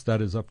IRS,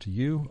 that is up to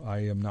you. I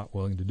am not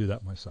willing to do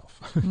that myself.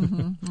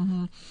 Mm-hmm,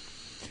 mm-hmm.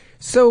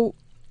 So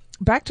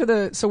back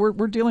to so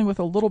we're dealing with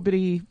a little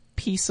bitty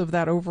piece of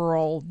that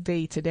overall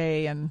day to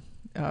day and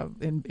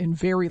in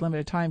very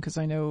limited time, because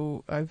I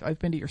know I've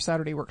been to your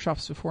Saturday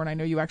workshops before, and I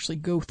know you actually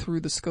go through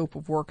the scope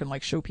of work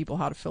and show people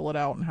how to fill it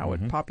out and how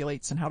it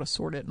populates and how to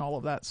sort it and all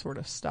of that sort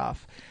of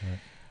stuff.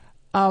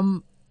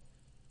 Right.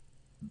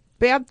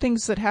 Bad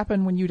things that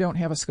happen when you don't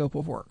have a scope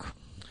of work.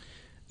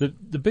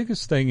 The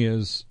biggest thing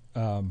is,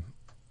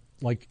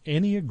 like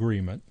any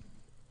agreement,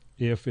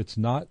 if it's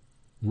not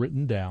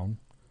written down,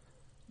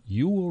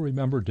 you will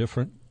remember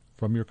different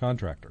from your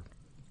contractor,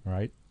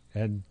 right?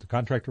 And the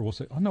contractor will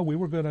say, "Oh no, we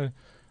were gonna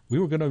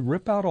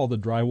rip out all the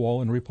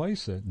drywall and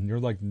replace it," and you're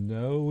like,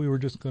 "No, we were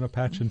just gonna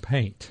patch and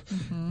paint."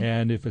 Mm-hmm.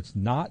 And if it's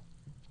not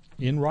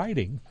in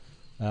writing,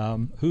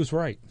 who's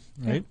right?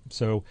 Right. Yeah.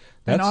 So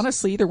and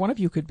honestly, either one of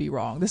you could be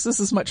wrong. This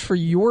is as much for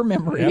your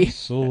memory,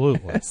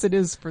 absolutely, as it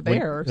is for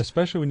theirs.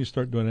 Especially when you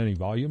start doing any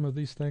volume of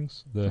these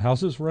things, the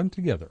houses run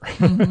together.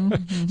 Mm-hmm,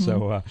 mm-hmm.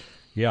 So,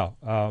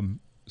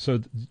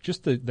 so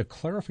just the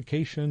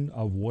clarification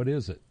of what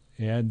is it,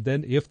 and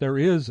then if there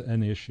is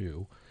an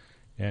issue,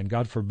 and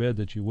God forbid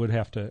that you would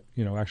have to,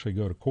 actually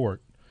go to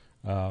court,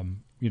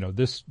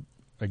 this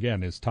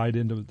again is tied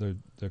into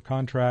the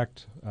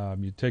contract.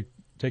 You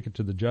take it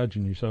to the judge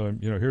and you show him,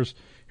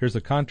 here's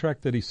the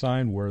contract that he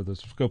signed where the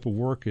scope of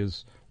work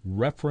is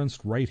referenced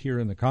right here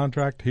in the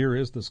contract. Here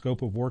is the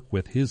scope of work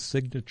with his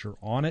signature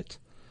on it.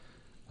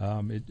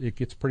 It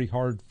gets pretty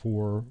hard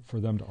for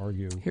them to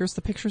argue. Here's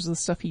the pictures of the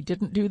stuff he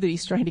didn't do that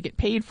he's trying to get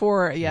paid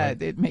for. Yeah,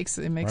 right. It makes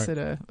right.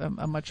 it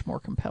a much more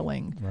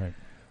compelling right.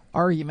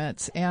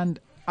 argument. And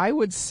I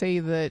would say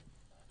that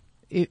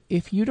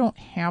if you don't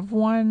have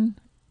one,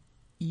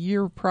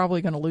 you're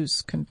probably going to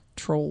lose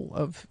control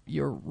of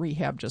your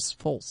rehab, just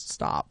full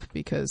stop.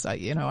 Because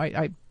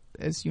I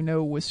as you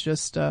know, was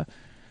just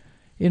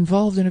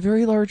involved in a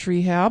very large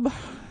rehab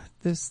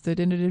that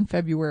ended in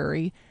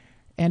February,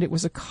 and it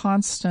was a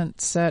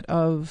constant set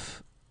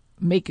of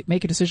make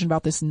a decision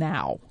about this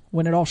now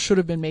when it all should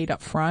have been made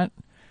up front.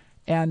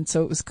 And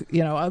so it was,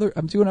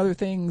 I'm doing other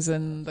things,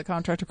 and the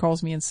contractor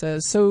calls me and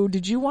says, "So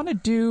did you want to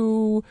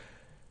do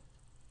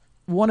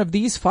one of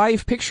these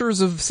 5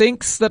 pictures of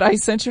sinks that I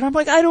sent you?" And I'm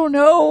like, "I don't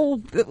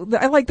know.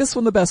 I like this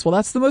one the best." "Well,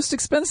 that's the most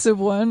expensive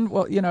one."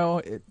 Well,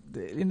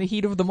 in the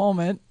heat of the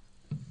moment,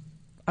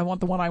 I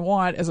want the one I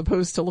want, as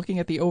opposed to looking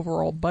at the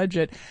overall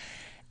budget.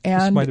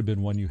 And this might have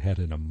been one you had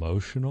an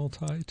emotional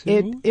tie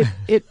to.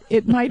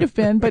 It might have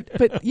been, but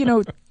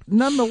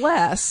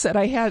nonetheless, that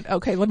I had,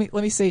 okay, let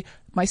me say,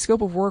 my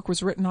scope of work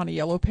was written on a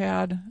yellow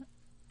pad,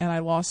 and I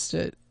lost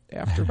it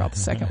after about the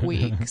second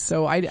week.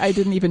 So I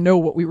didn't even know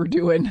what we were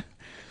doing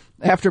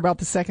after about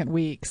the second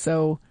week.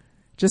 So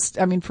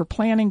for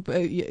planning,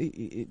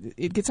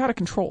 it gets out of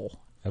control.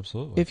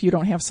 Absolutely. If you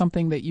don't have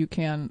something that you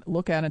can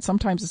look at. And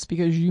sometimes it's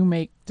because you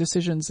make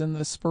decisions in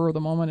the spur of the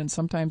moment, and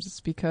sometimes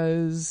it's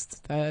because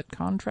that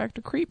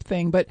contractor creep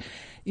thing. But,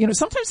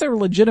 sometimes they're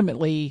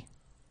legitimately,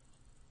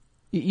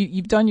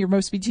 you've done your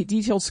most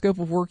detailed scope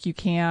of work you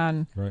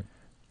can. Right.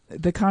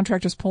 The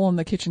contractor's pulling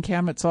the kitchen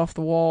cabinets off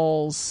the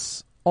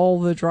walls. All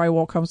the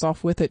drywall comes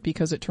off with it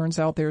because it turns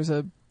out there's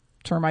a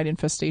termite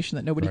infestation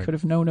that nobody right. could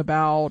have known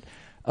about.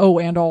 Oh,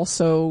 and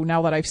also,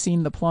 now that I've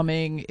seen the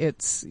plumbing,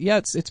 it's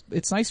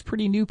nice,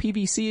 pretty new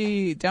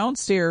PVC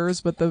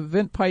downstairs, but the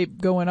vent pipe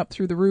going up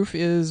through the roof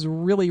is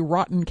really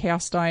rotten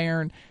cast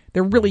iron.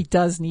 There really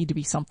does need to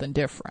be something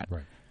different.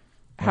 Right.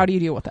 How do you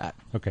deal with that?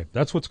 Okay,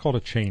 that's what's called a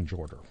change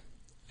order.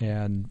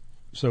 And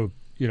so,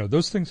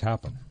 those things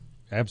happen.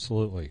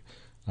 Absolutely.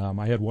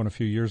 I had one a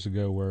few years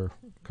ago where a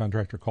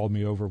contractor called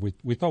me over.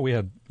 We thought we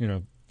had,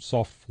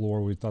 soft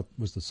floor. We thought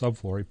was the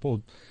subfloor. He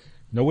pulled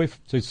no way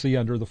to see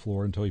under the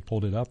floor until he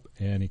pulled it up,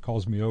 and he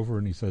calls me over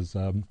and he says,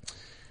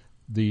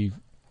 the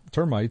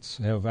termites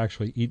have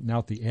actually eaten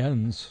out the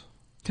ends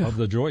of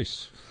the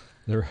joists.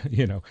 They're,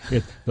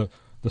 the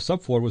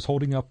subfloor was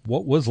holding up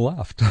what was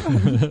left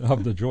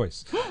of the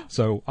joists.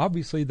 So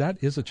obviously that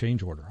is a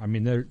change order. I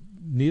mean,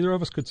 neither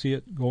of us could see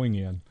it going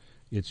in.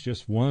 It's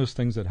just one of those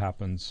things that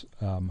happens.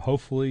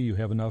 Hopefully you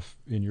have enough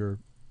in your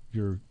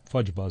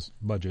fudge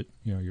budget,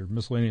 your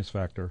miscellaneous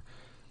factor,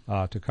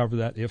 to cover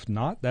that. If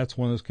not, that's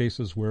one of those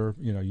cases where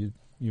you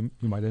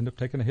might end up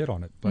taking a hit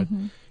on it. But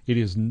mm-hmm.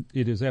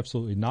 it is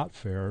absolutely not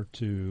fair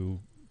to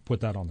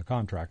put that on the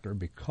contractor,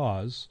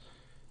 because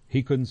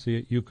he couldn't see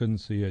it, you couldn't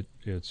see it.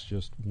 It's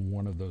just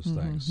one of those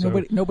mm-hmm. things.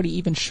 So, nobody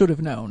even should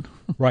have known.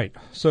 Right.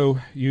 So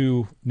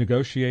you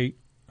negotiate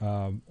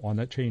on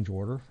that change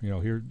order.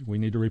 Here we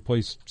need to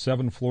replace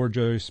 7 floor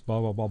joists.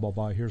 Blah blah blah blah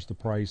blah. Here's the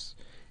price,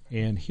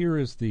 and here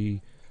is the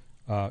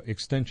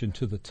extension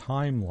to the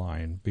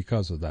timeline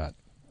because of that.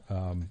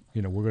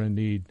 We're going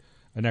to need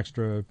an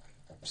extra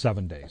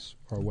 7 days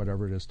or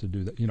whatever it is to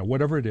do that.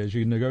 Whatever it is,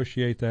 you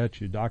negotiate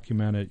that, you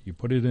document it, you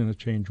put it in a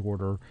change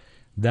order.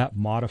 That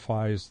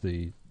modifies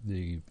the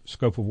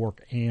scope of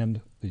work and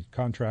the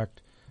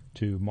contract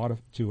to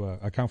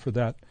account for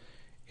that,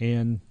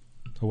 and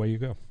away you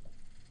go.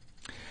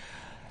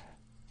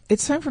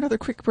 It's time for another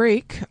quick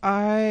break.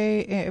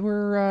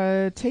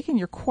 We're taking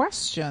your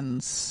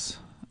questions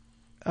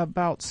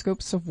about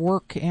scopes of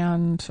work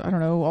and,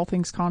 all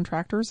things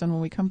contractors. And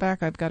when we come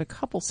back, I've got a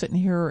couple sitting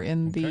here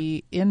in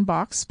the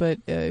inbox. But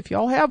if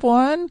y'all have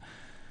one,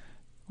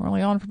 we're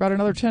only on for about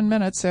another 10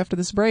 minutes after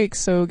this break.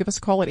 So give us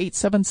a call at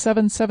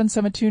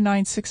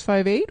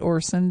 877-772-9658 or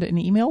send an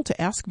email to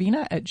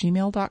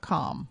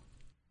askvina@gmail.com.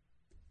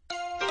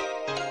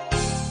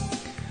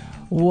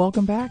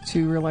 Welcome back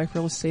to Real Life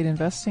Real Estate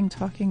Investing,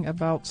 talking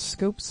about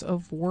scopes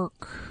of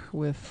work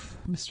with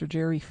Mr.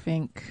 Jerry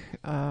Fink.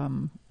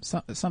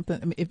 Something.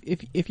 I mean,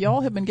 if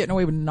y'all have been getting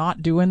away with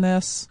not doing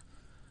this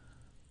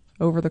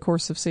over the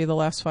course of, say, the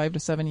last 5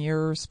 to 7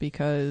 years,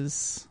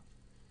 because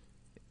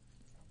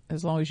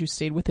as long as you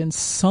stayed within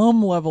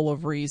some level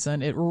of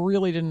reason, it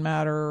really didn't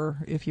matter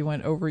if you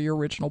went over your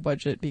original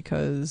budget,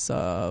 because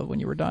when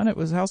you were done, it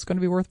was the house going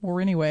to be worth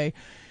more anyway.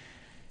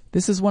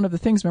 This is one of the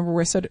things, remember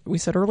we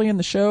said early in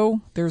the show,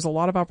 there's a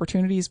lot of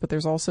opportunities, but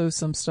there's also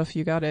some stuff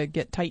you got to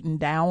get tightened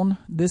down.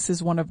 This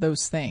is one of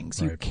those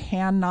things. Right. You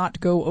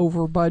cannot go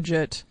over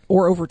budget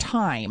or over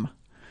time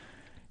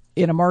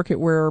in a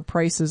market where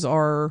prices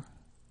are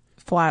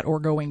flat or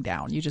going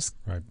down. You just,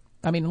 right.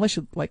 I mean, unless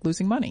you like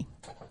losing money.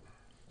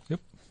 Yep.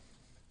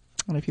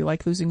 And if you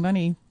like losing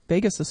money,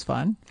 Vegas is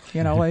fun.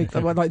 You know, like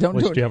don't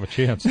do it. You have a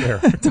chance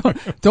there.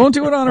 don't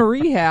do it on a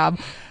rehab.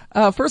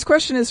 First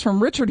question is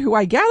from Richard, who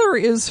I gather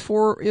is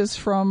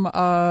from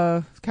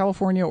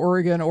California,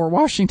 Oregon, or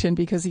Washington,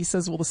 because he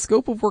says, will the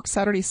Scope of Work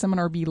Saturday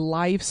seminar be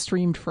live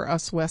streamed for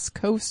us West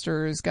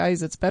Coasters?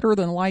 Guys, it's better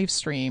than live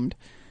streamed.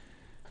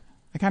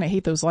 I kind of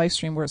hate those live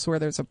stream where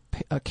there's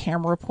a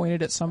camera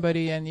pointed at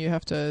somebody and you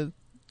have to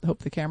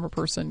hope the camera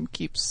person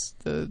keeps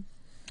the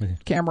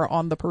camera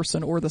on the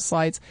person or the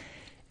slides.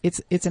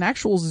 It's an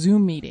actual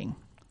Zoom meeting,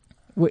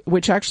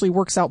 which actually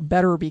works out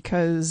better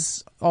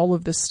because all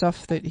of this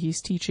stuff that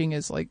he's teaching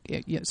is like,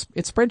 its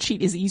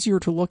spreadsheet is easier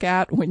to look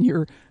at when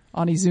you're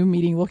on a Zoom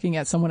meeting looking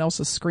at someone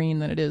else's screen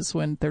than it is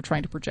when they're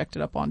trying to project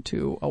it up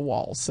onto a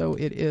wall. So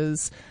it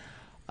is,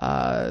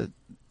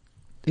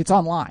 it's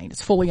online.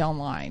 It's fully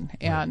online.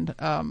 Right.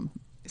 And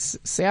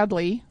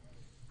sadly,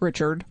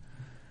 Richard,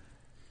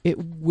 it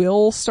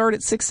will start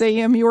at 6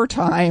 a.m. your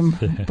time,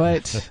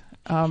 but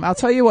I'll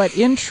tell you what,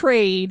 in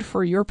trade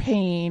for your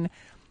pain,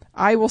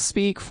 I will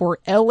speak for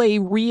LA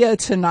RIA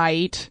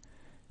tonight.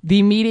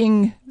 The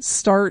meeting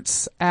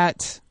starts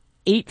at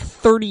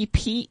 8:30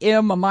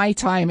 p.m. my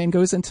time and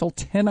goes until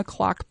 10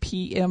 o'clock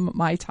p.m.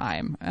 my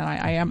time. And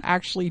I am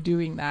actually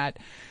doing that.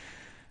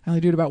 I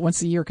only do it about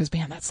once a year because,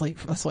 man, that's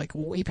like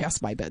way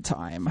past my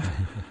bedtime.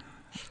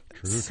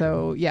 True,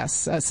 so, true.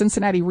 yes,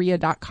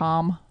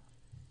 CincinnatiRIA.com.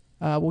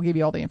 We'll give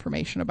you all the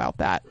information about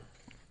that.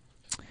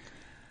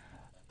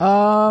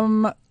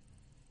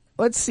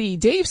 Let's see.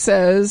 Dave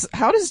says,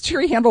 how does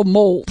Jerry handle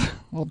mold?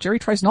 Well, Jerry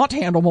tries not to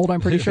handle mold, I'm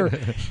pretty sure.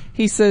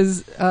 He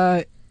says,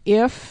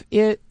 is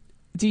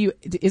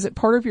it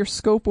part of your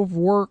scope of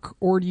work,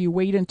 or do you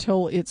wait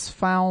until it's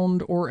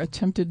found or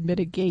attempted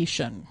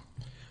mitigation?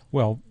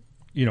 Well,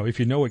 if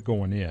you know it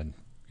going in,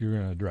 you're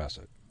going to address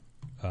it.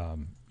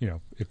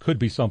 It could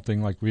be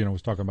something like, I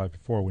was talking about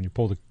before, when you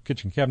pull the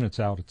kitchen cabinets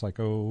out, it's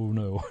like, oh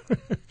no,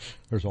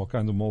 there's all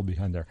kinds of mold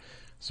behind there.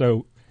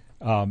 So,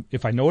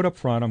 if I know it up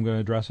front, I'm going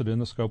to address it in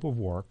the scope of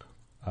work.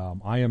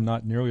 I am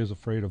not nearly as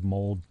afraid of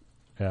mold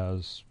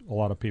as a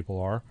lot of people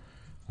are.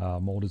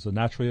 Mold is a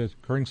naturally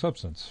occurring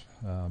substance.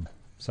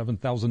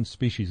 7,000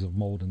 species of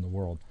mold in the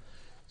world.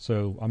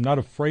 So I'm not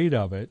afraid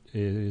of it. It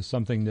is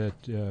something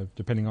that,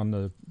 depending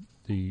on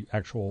the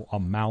actual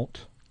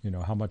amount,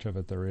 how much of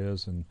it there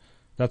is and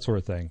that sort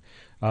of thing.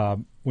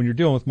 When you're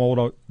dealing with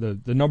mold, the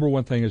number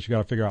one thing is you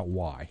got to figure out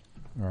why.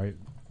 All right.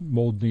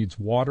 Mold needs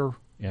water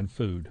and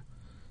food.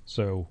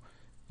 So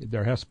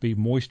there has to be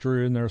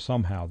moisture in there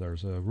somehow.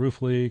 There's a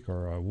roof leak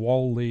or a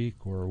wall leak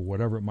or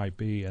whatever it might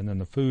be. And then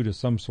the food is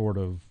some sort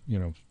of,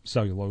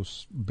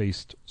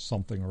 cellulose-based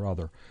something or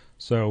other.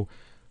 So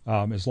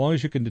as long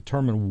as you can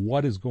determine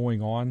what is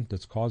going on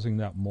that's causing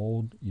that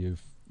mold, you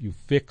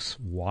fix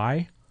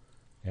why,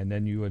 and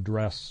then you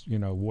address,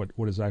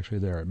 what is actually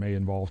there. It may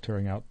involve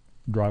tearing out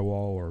drywall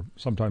or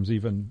sometimes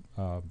even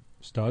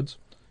studs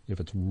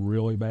if it's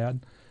really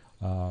bad.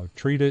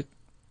 Treat it.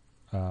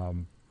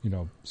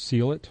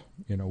 Seal it,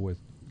 with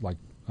like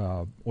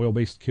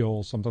oil-based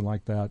kills, something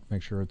like that.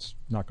 Make sure it's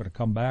not going to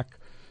come back,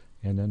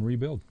 and then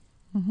rebuild.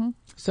 Mm-hmm.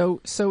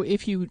 So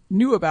if you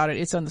knew about it,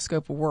 it's on the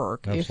scope of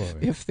work.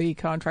 Absolutely. If the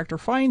contractor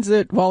finds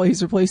it while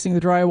he's replacing the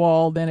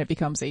drywall, then it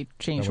becomes a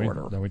change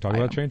order. Then we talk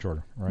about change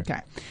order, right? Okay.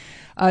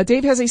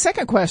 Dave has a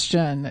second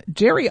question.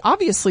 Jerry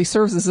obviously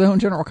serves as his own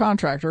general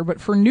contractor,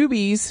 but for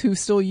newbies who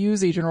still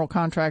use a general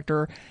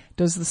contractor,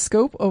 is the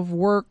scope of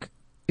work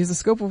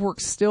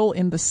still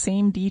in the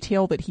same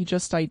detail that he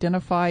just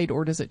identified,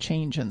 or does it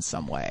change in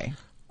some way?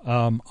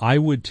 I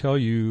would tell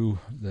you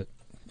that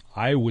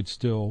I would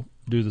still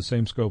do the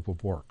same scope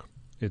of work.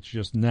 It's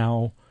just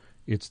now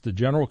it's the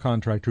general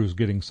contractor who's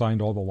getting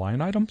signed all the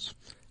line items,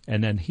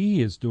 and then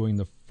he is doing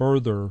the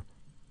further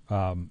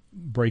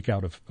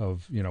breakout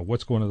of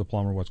what's going to the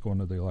plumber, what's going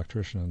to the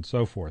electrician, and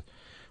so forth.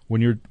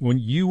 When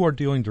you are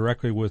dealing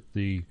directly with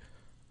the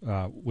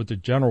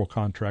general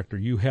contractor,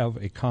 you have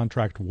a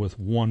contract with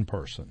one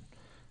person.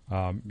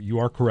 You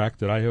are correct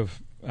that I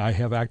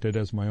have acted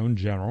as my own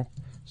general,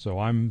 so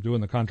I'm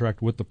doing the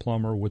contract with the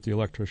plumber, with the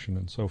electrician,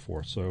 and so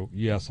forth. So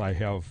yes, I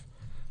have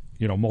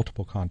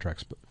multiple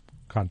contracts.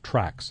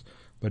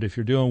 But if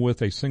you're dealing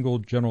with a single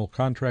general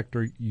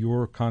contractor,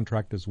 your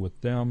contract is with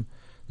them.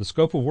 The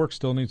scope of work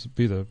still needs to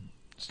be the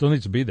still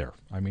needs to be there.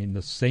 I mean,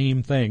 the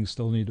same things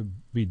still need to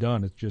be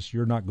done. It's just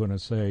you're not going to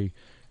say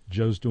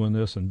Joe's doing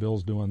this and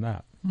Bill's doing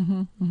that.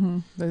 Mm-hmm, mm-hmm.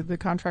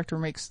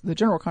 The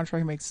general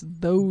contractor makes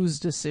those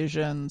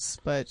decisions,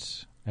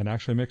 and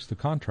actually makes the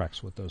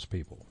contracts with those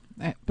people.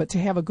 But to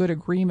have a good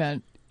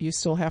agreement, you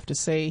still have to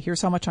say,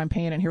 here's how much I'm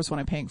paying and here's what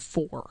I'm paying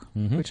for,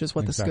 which is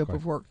what the scope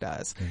of work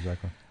does.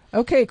 Exactly.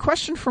 Okay,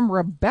 question from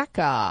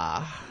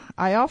Rebecca.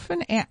 I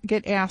often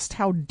get asked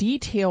how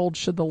detailed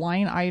should the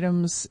line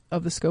items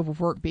of the scope of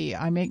work be.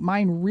 I make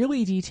mine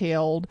really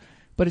detailed,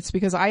 but it's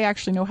because I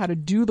actually know how to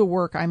do the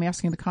work I'm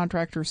asking the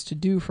contractors to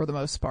do for the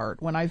most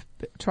part. When I've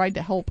tried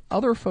to help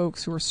other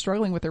folks who are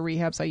struggling with their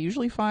rehabs, I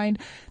usually find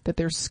that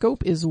their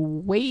scope is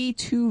way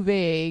too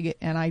vague,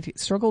 and I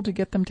struggle to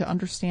get them to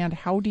understand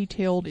how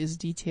detailed is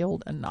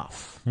detailed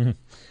enough.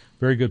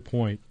 Very good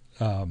point.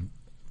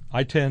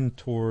 I tend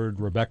toward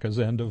Rebecca's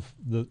end of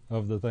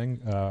the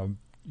thing.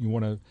 You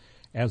want to,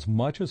 as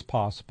much as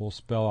possible,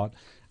 spell out.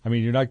 I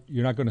mean, you're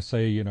not going to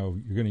say, you're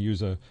going to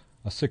use a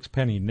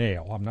 6-penny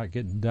nail. I'm not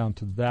getting down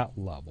to that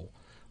level,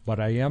 but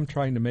I am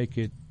trying to make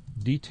it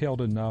detailed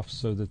enough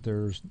so that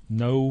there's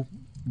no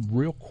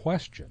real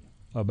question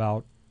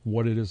about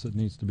what it is that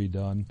needs to be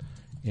done,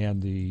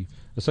 and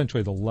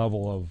essentially the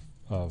level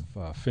of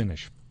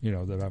finish,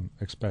 that I'm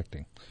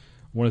expecting.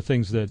 One of the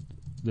things that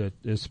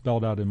is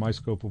spelled out in my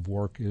scope of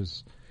work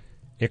is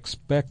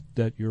expect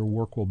that your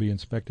work will be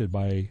inspected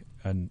by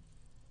an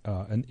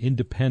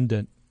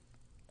independent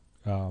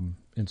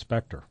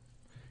inspector.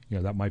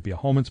 That might be a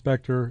home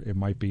inspector. It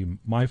might be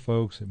my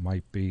folks. It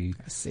might be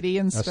a city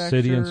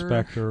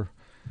inspector,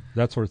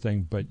 that sort of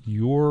thing. But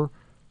your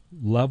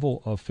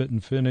level of fit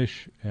and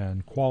finish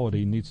and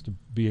quality needs to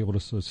be able to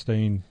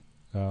sustain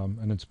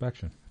an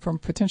inspection from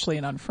potentially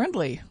an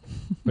unfriendly.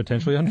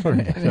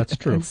 That's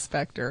true.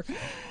 Inspector.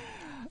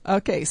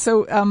 Okay,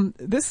 so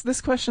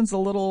this question's a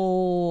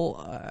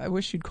little. I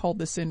wish you'd called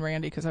this in,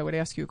 Randy, because I would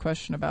ask you a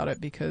question about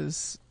it.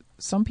 Because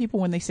some people,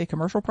 when they say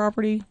commercial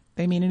property,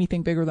 they mean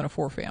anything bigger than a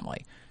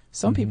 4-family.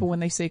 Some people, when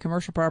they say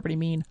commercial property,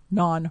 mean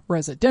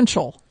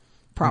non-residential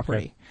property.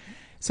 Okay.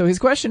 So his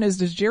question is,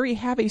 does Jerry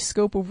have a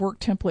scope of work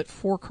template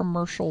for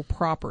commercial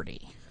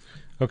property?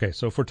 Okay,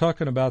 so if we're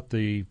talking about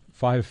the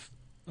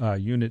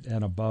 5-unit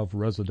and above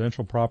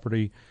residential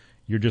property,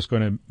 you're just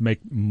going to make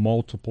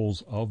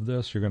multiples of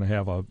this. You're going to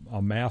have a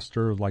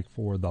master like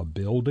for the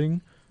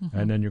building,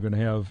 and then you're going to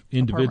have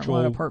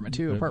individual. Apartment 1, Apartment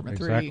 2, Apartment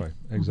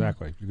 3.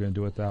 Exactly. You're going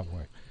to do it that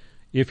way.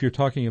 If you're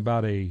talking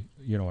about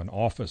an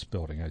office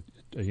building,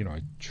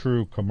 a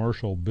true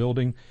commercial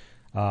building,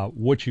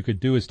 what you could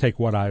do is take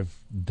what I've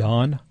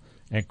done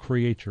and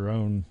create your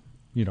own,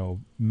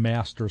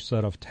 master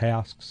set of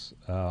tasks.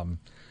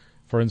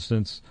 For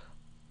instance,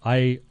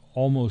 I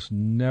almost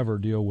never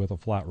deal with a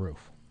flat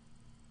roof.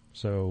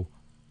 So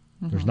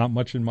there's not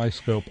much in my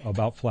scope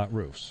about flat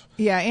roofs.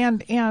 Yeah,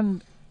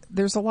 and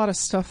there's a lot of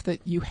stuff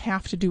that you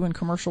have to do in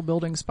commercial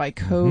buildings by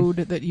code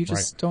that you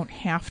just don't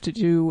have to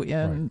do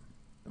in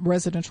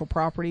residential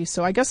property.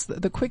 So I guess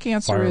the quick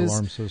answer is... Fire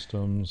alarm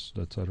systems,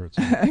 et cetera, et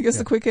cetera. I guess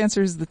the quick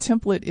answer is the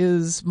template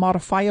is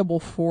modifiable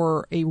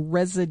for a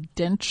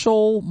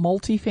residential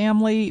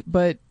multifamily,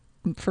 but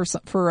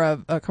for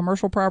a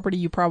commercial property,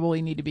 you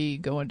probably need to be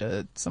going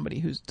to somebody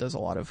who does a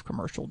lot of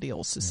commercial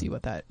deals to see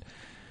what that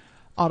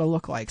ought to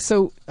look like.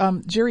 So,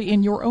 Jerry,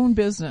 in your own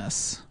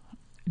business,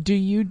 do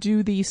you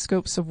do the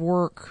scopes of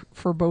work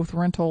for both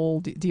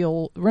rental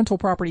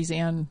properties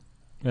and?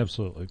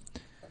 Absolutely.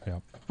 Yeah.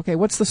 Okay.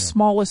 What's the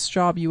smallest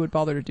job you would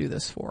bother to do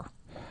this for?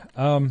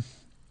 I'm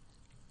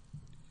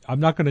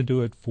not going to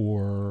do it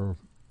for.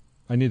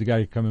 I need the guy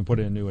to come and put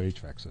in a new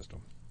HVAC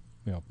system.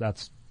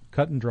 That's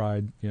cut and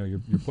dried. You're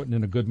putting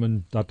in a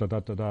Goodman, and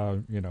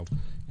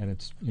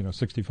it's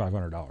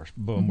 $6,500.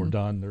 Boom, we're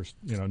done. There's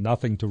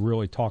nothing to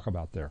really talk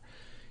about there.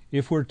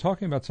 If we're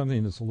talking about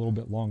something that's a little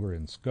bit longer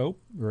in scope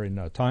or in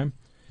time,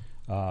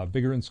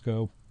 bigger in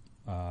scope,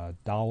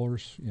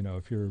 dollars.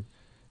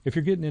 If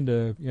you're getting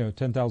into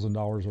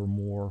 $10,000 or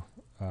more,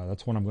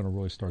 that's when I'm going to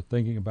really start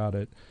thinking about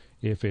it.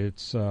 If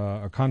it's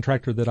a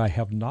contractor that I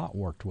have not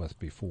worked with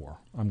before,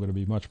 I'm going to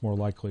be much more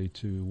likely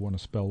to want to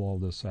spell all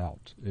this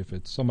out. If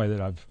it's somebody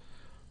that I've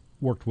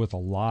worked with a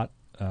lot,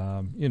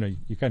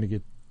 you kind of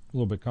get a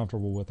little bit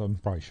comfortable with them.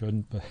 Probably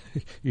shouldn't, but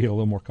you get a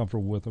little more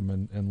comfortable with them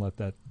and let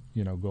that,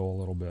 go a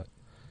little bit.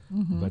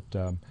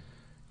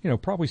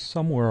 But, probably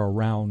somewhere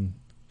around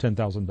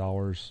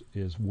 $10,000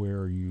 is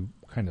where you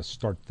kind of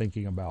start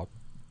thinking about,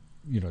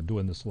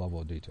 doing this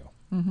level of detail.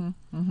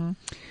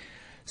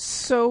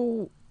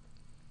 So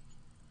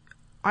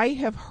I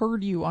have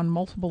heard you on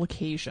multiple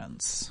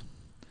occasions.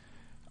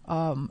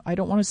 I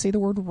don't want to say the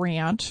word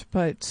rant,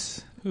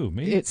 but Who,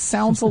 me? It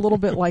sounds a little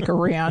bit like a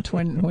rant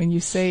when you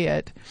say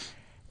it,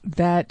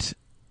 that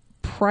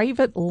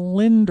private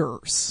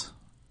lenders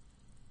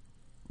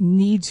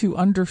need to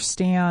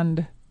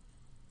understand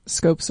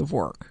scopes of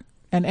work.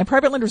 And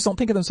private lenders don't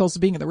think of themselves as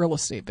being in the real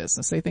estate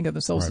business. They think of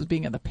themselves as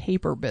being in the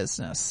paper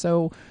business.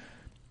 So,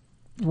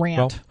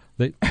 rant.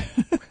 Well,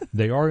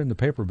 they are in the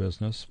paper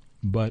business,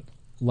 but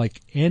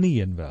like any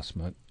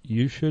investment,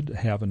 you should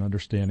have an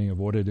understanding of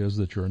what it is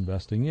that you're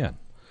investing in.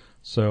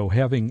 So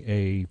having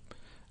a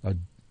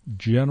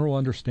general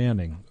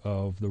understanding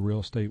of the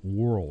real estate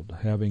world,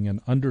 having an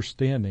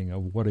understanding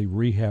of what a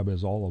rehab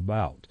is all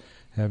about,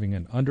 having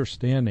an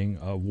understanding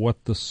of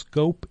what the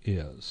scope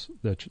is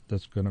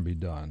that's going to be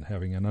done,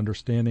 having an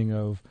understanding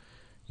of,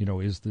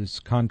 is this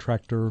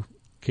contractor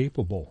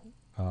capable?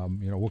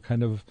 What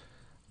kind of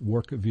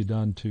work have you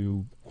done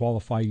to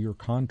qualify your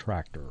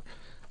contractor?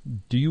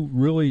 Do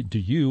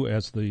you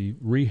as the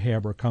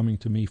rehabber coming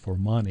to me for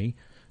money,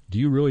 do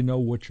you really know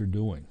what you're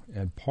doing?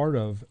 And part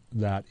of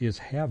that is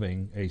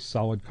having a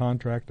solid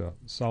contract, a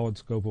solid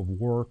scope of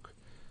work,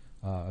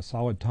 a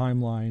solid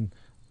timeline,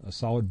 a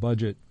solid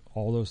budget,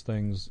 all those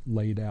things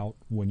laid out.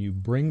 When you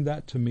bring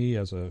that to me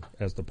as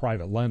the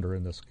private lender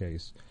in this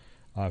case,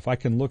 if I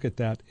can look at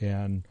that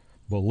and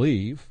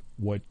believe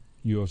what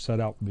you have set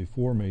out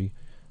before me,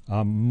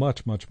 I'm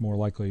much, much more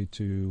likely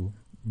to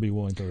be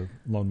willing to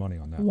loan money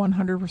on that.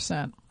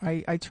 100%.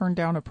 I turned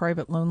down a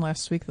private loan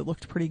last week that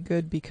looked pretty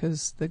good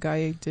because the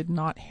guy did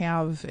not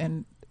have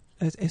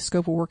a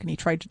scope of work, and he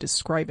tried to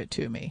describe it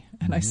to me.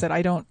 And I said,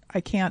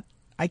 I can't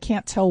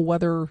tell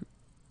whether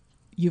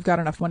you've got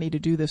enough money to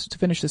do this, to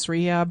finish this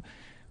rehab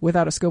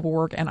without a scope of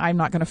work, and I'm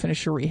not going to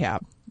finish your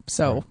rehab.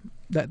 So right.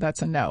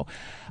 That's a no.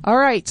 All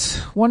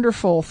right.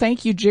 Wonderful.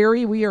 Thank you,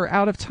 Jerry. We are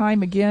out of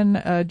time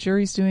again.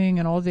 Jerry's doing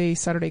an all-day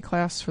Saturday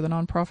class for the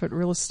nonprofit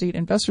Real Estate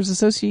Investors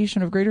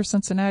Association of Greater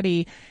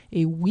Cincinnati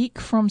a week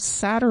from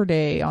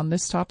Saturday on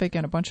this topic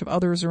and a bunch of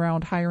others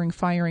around hiring,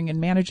 firing, and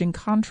managing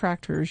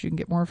contractors. You can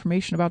get more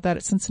information about that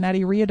at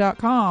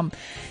CincinnatiREIA.com.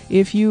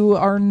 If you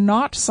are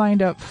not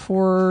signed up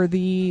for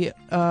the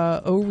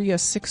OREA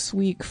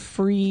 6-week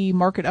free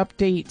market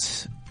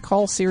update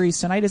call series,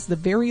 tonight is the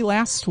very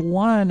last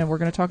one, and we're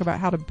going to talk about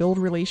how to build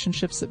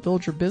relationships that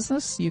build your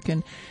business. You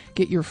can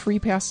get your free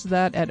pass to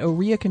that at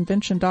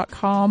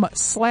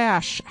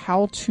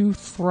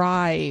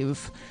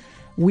oreaconvention.com/howtothrive.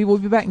 We will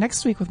be back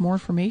next week with more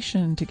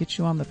information to get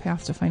you on the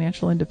path to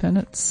financial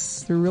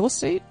independence through real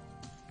estate.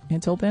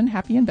 Until then,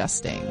 happy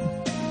investing.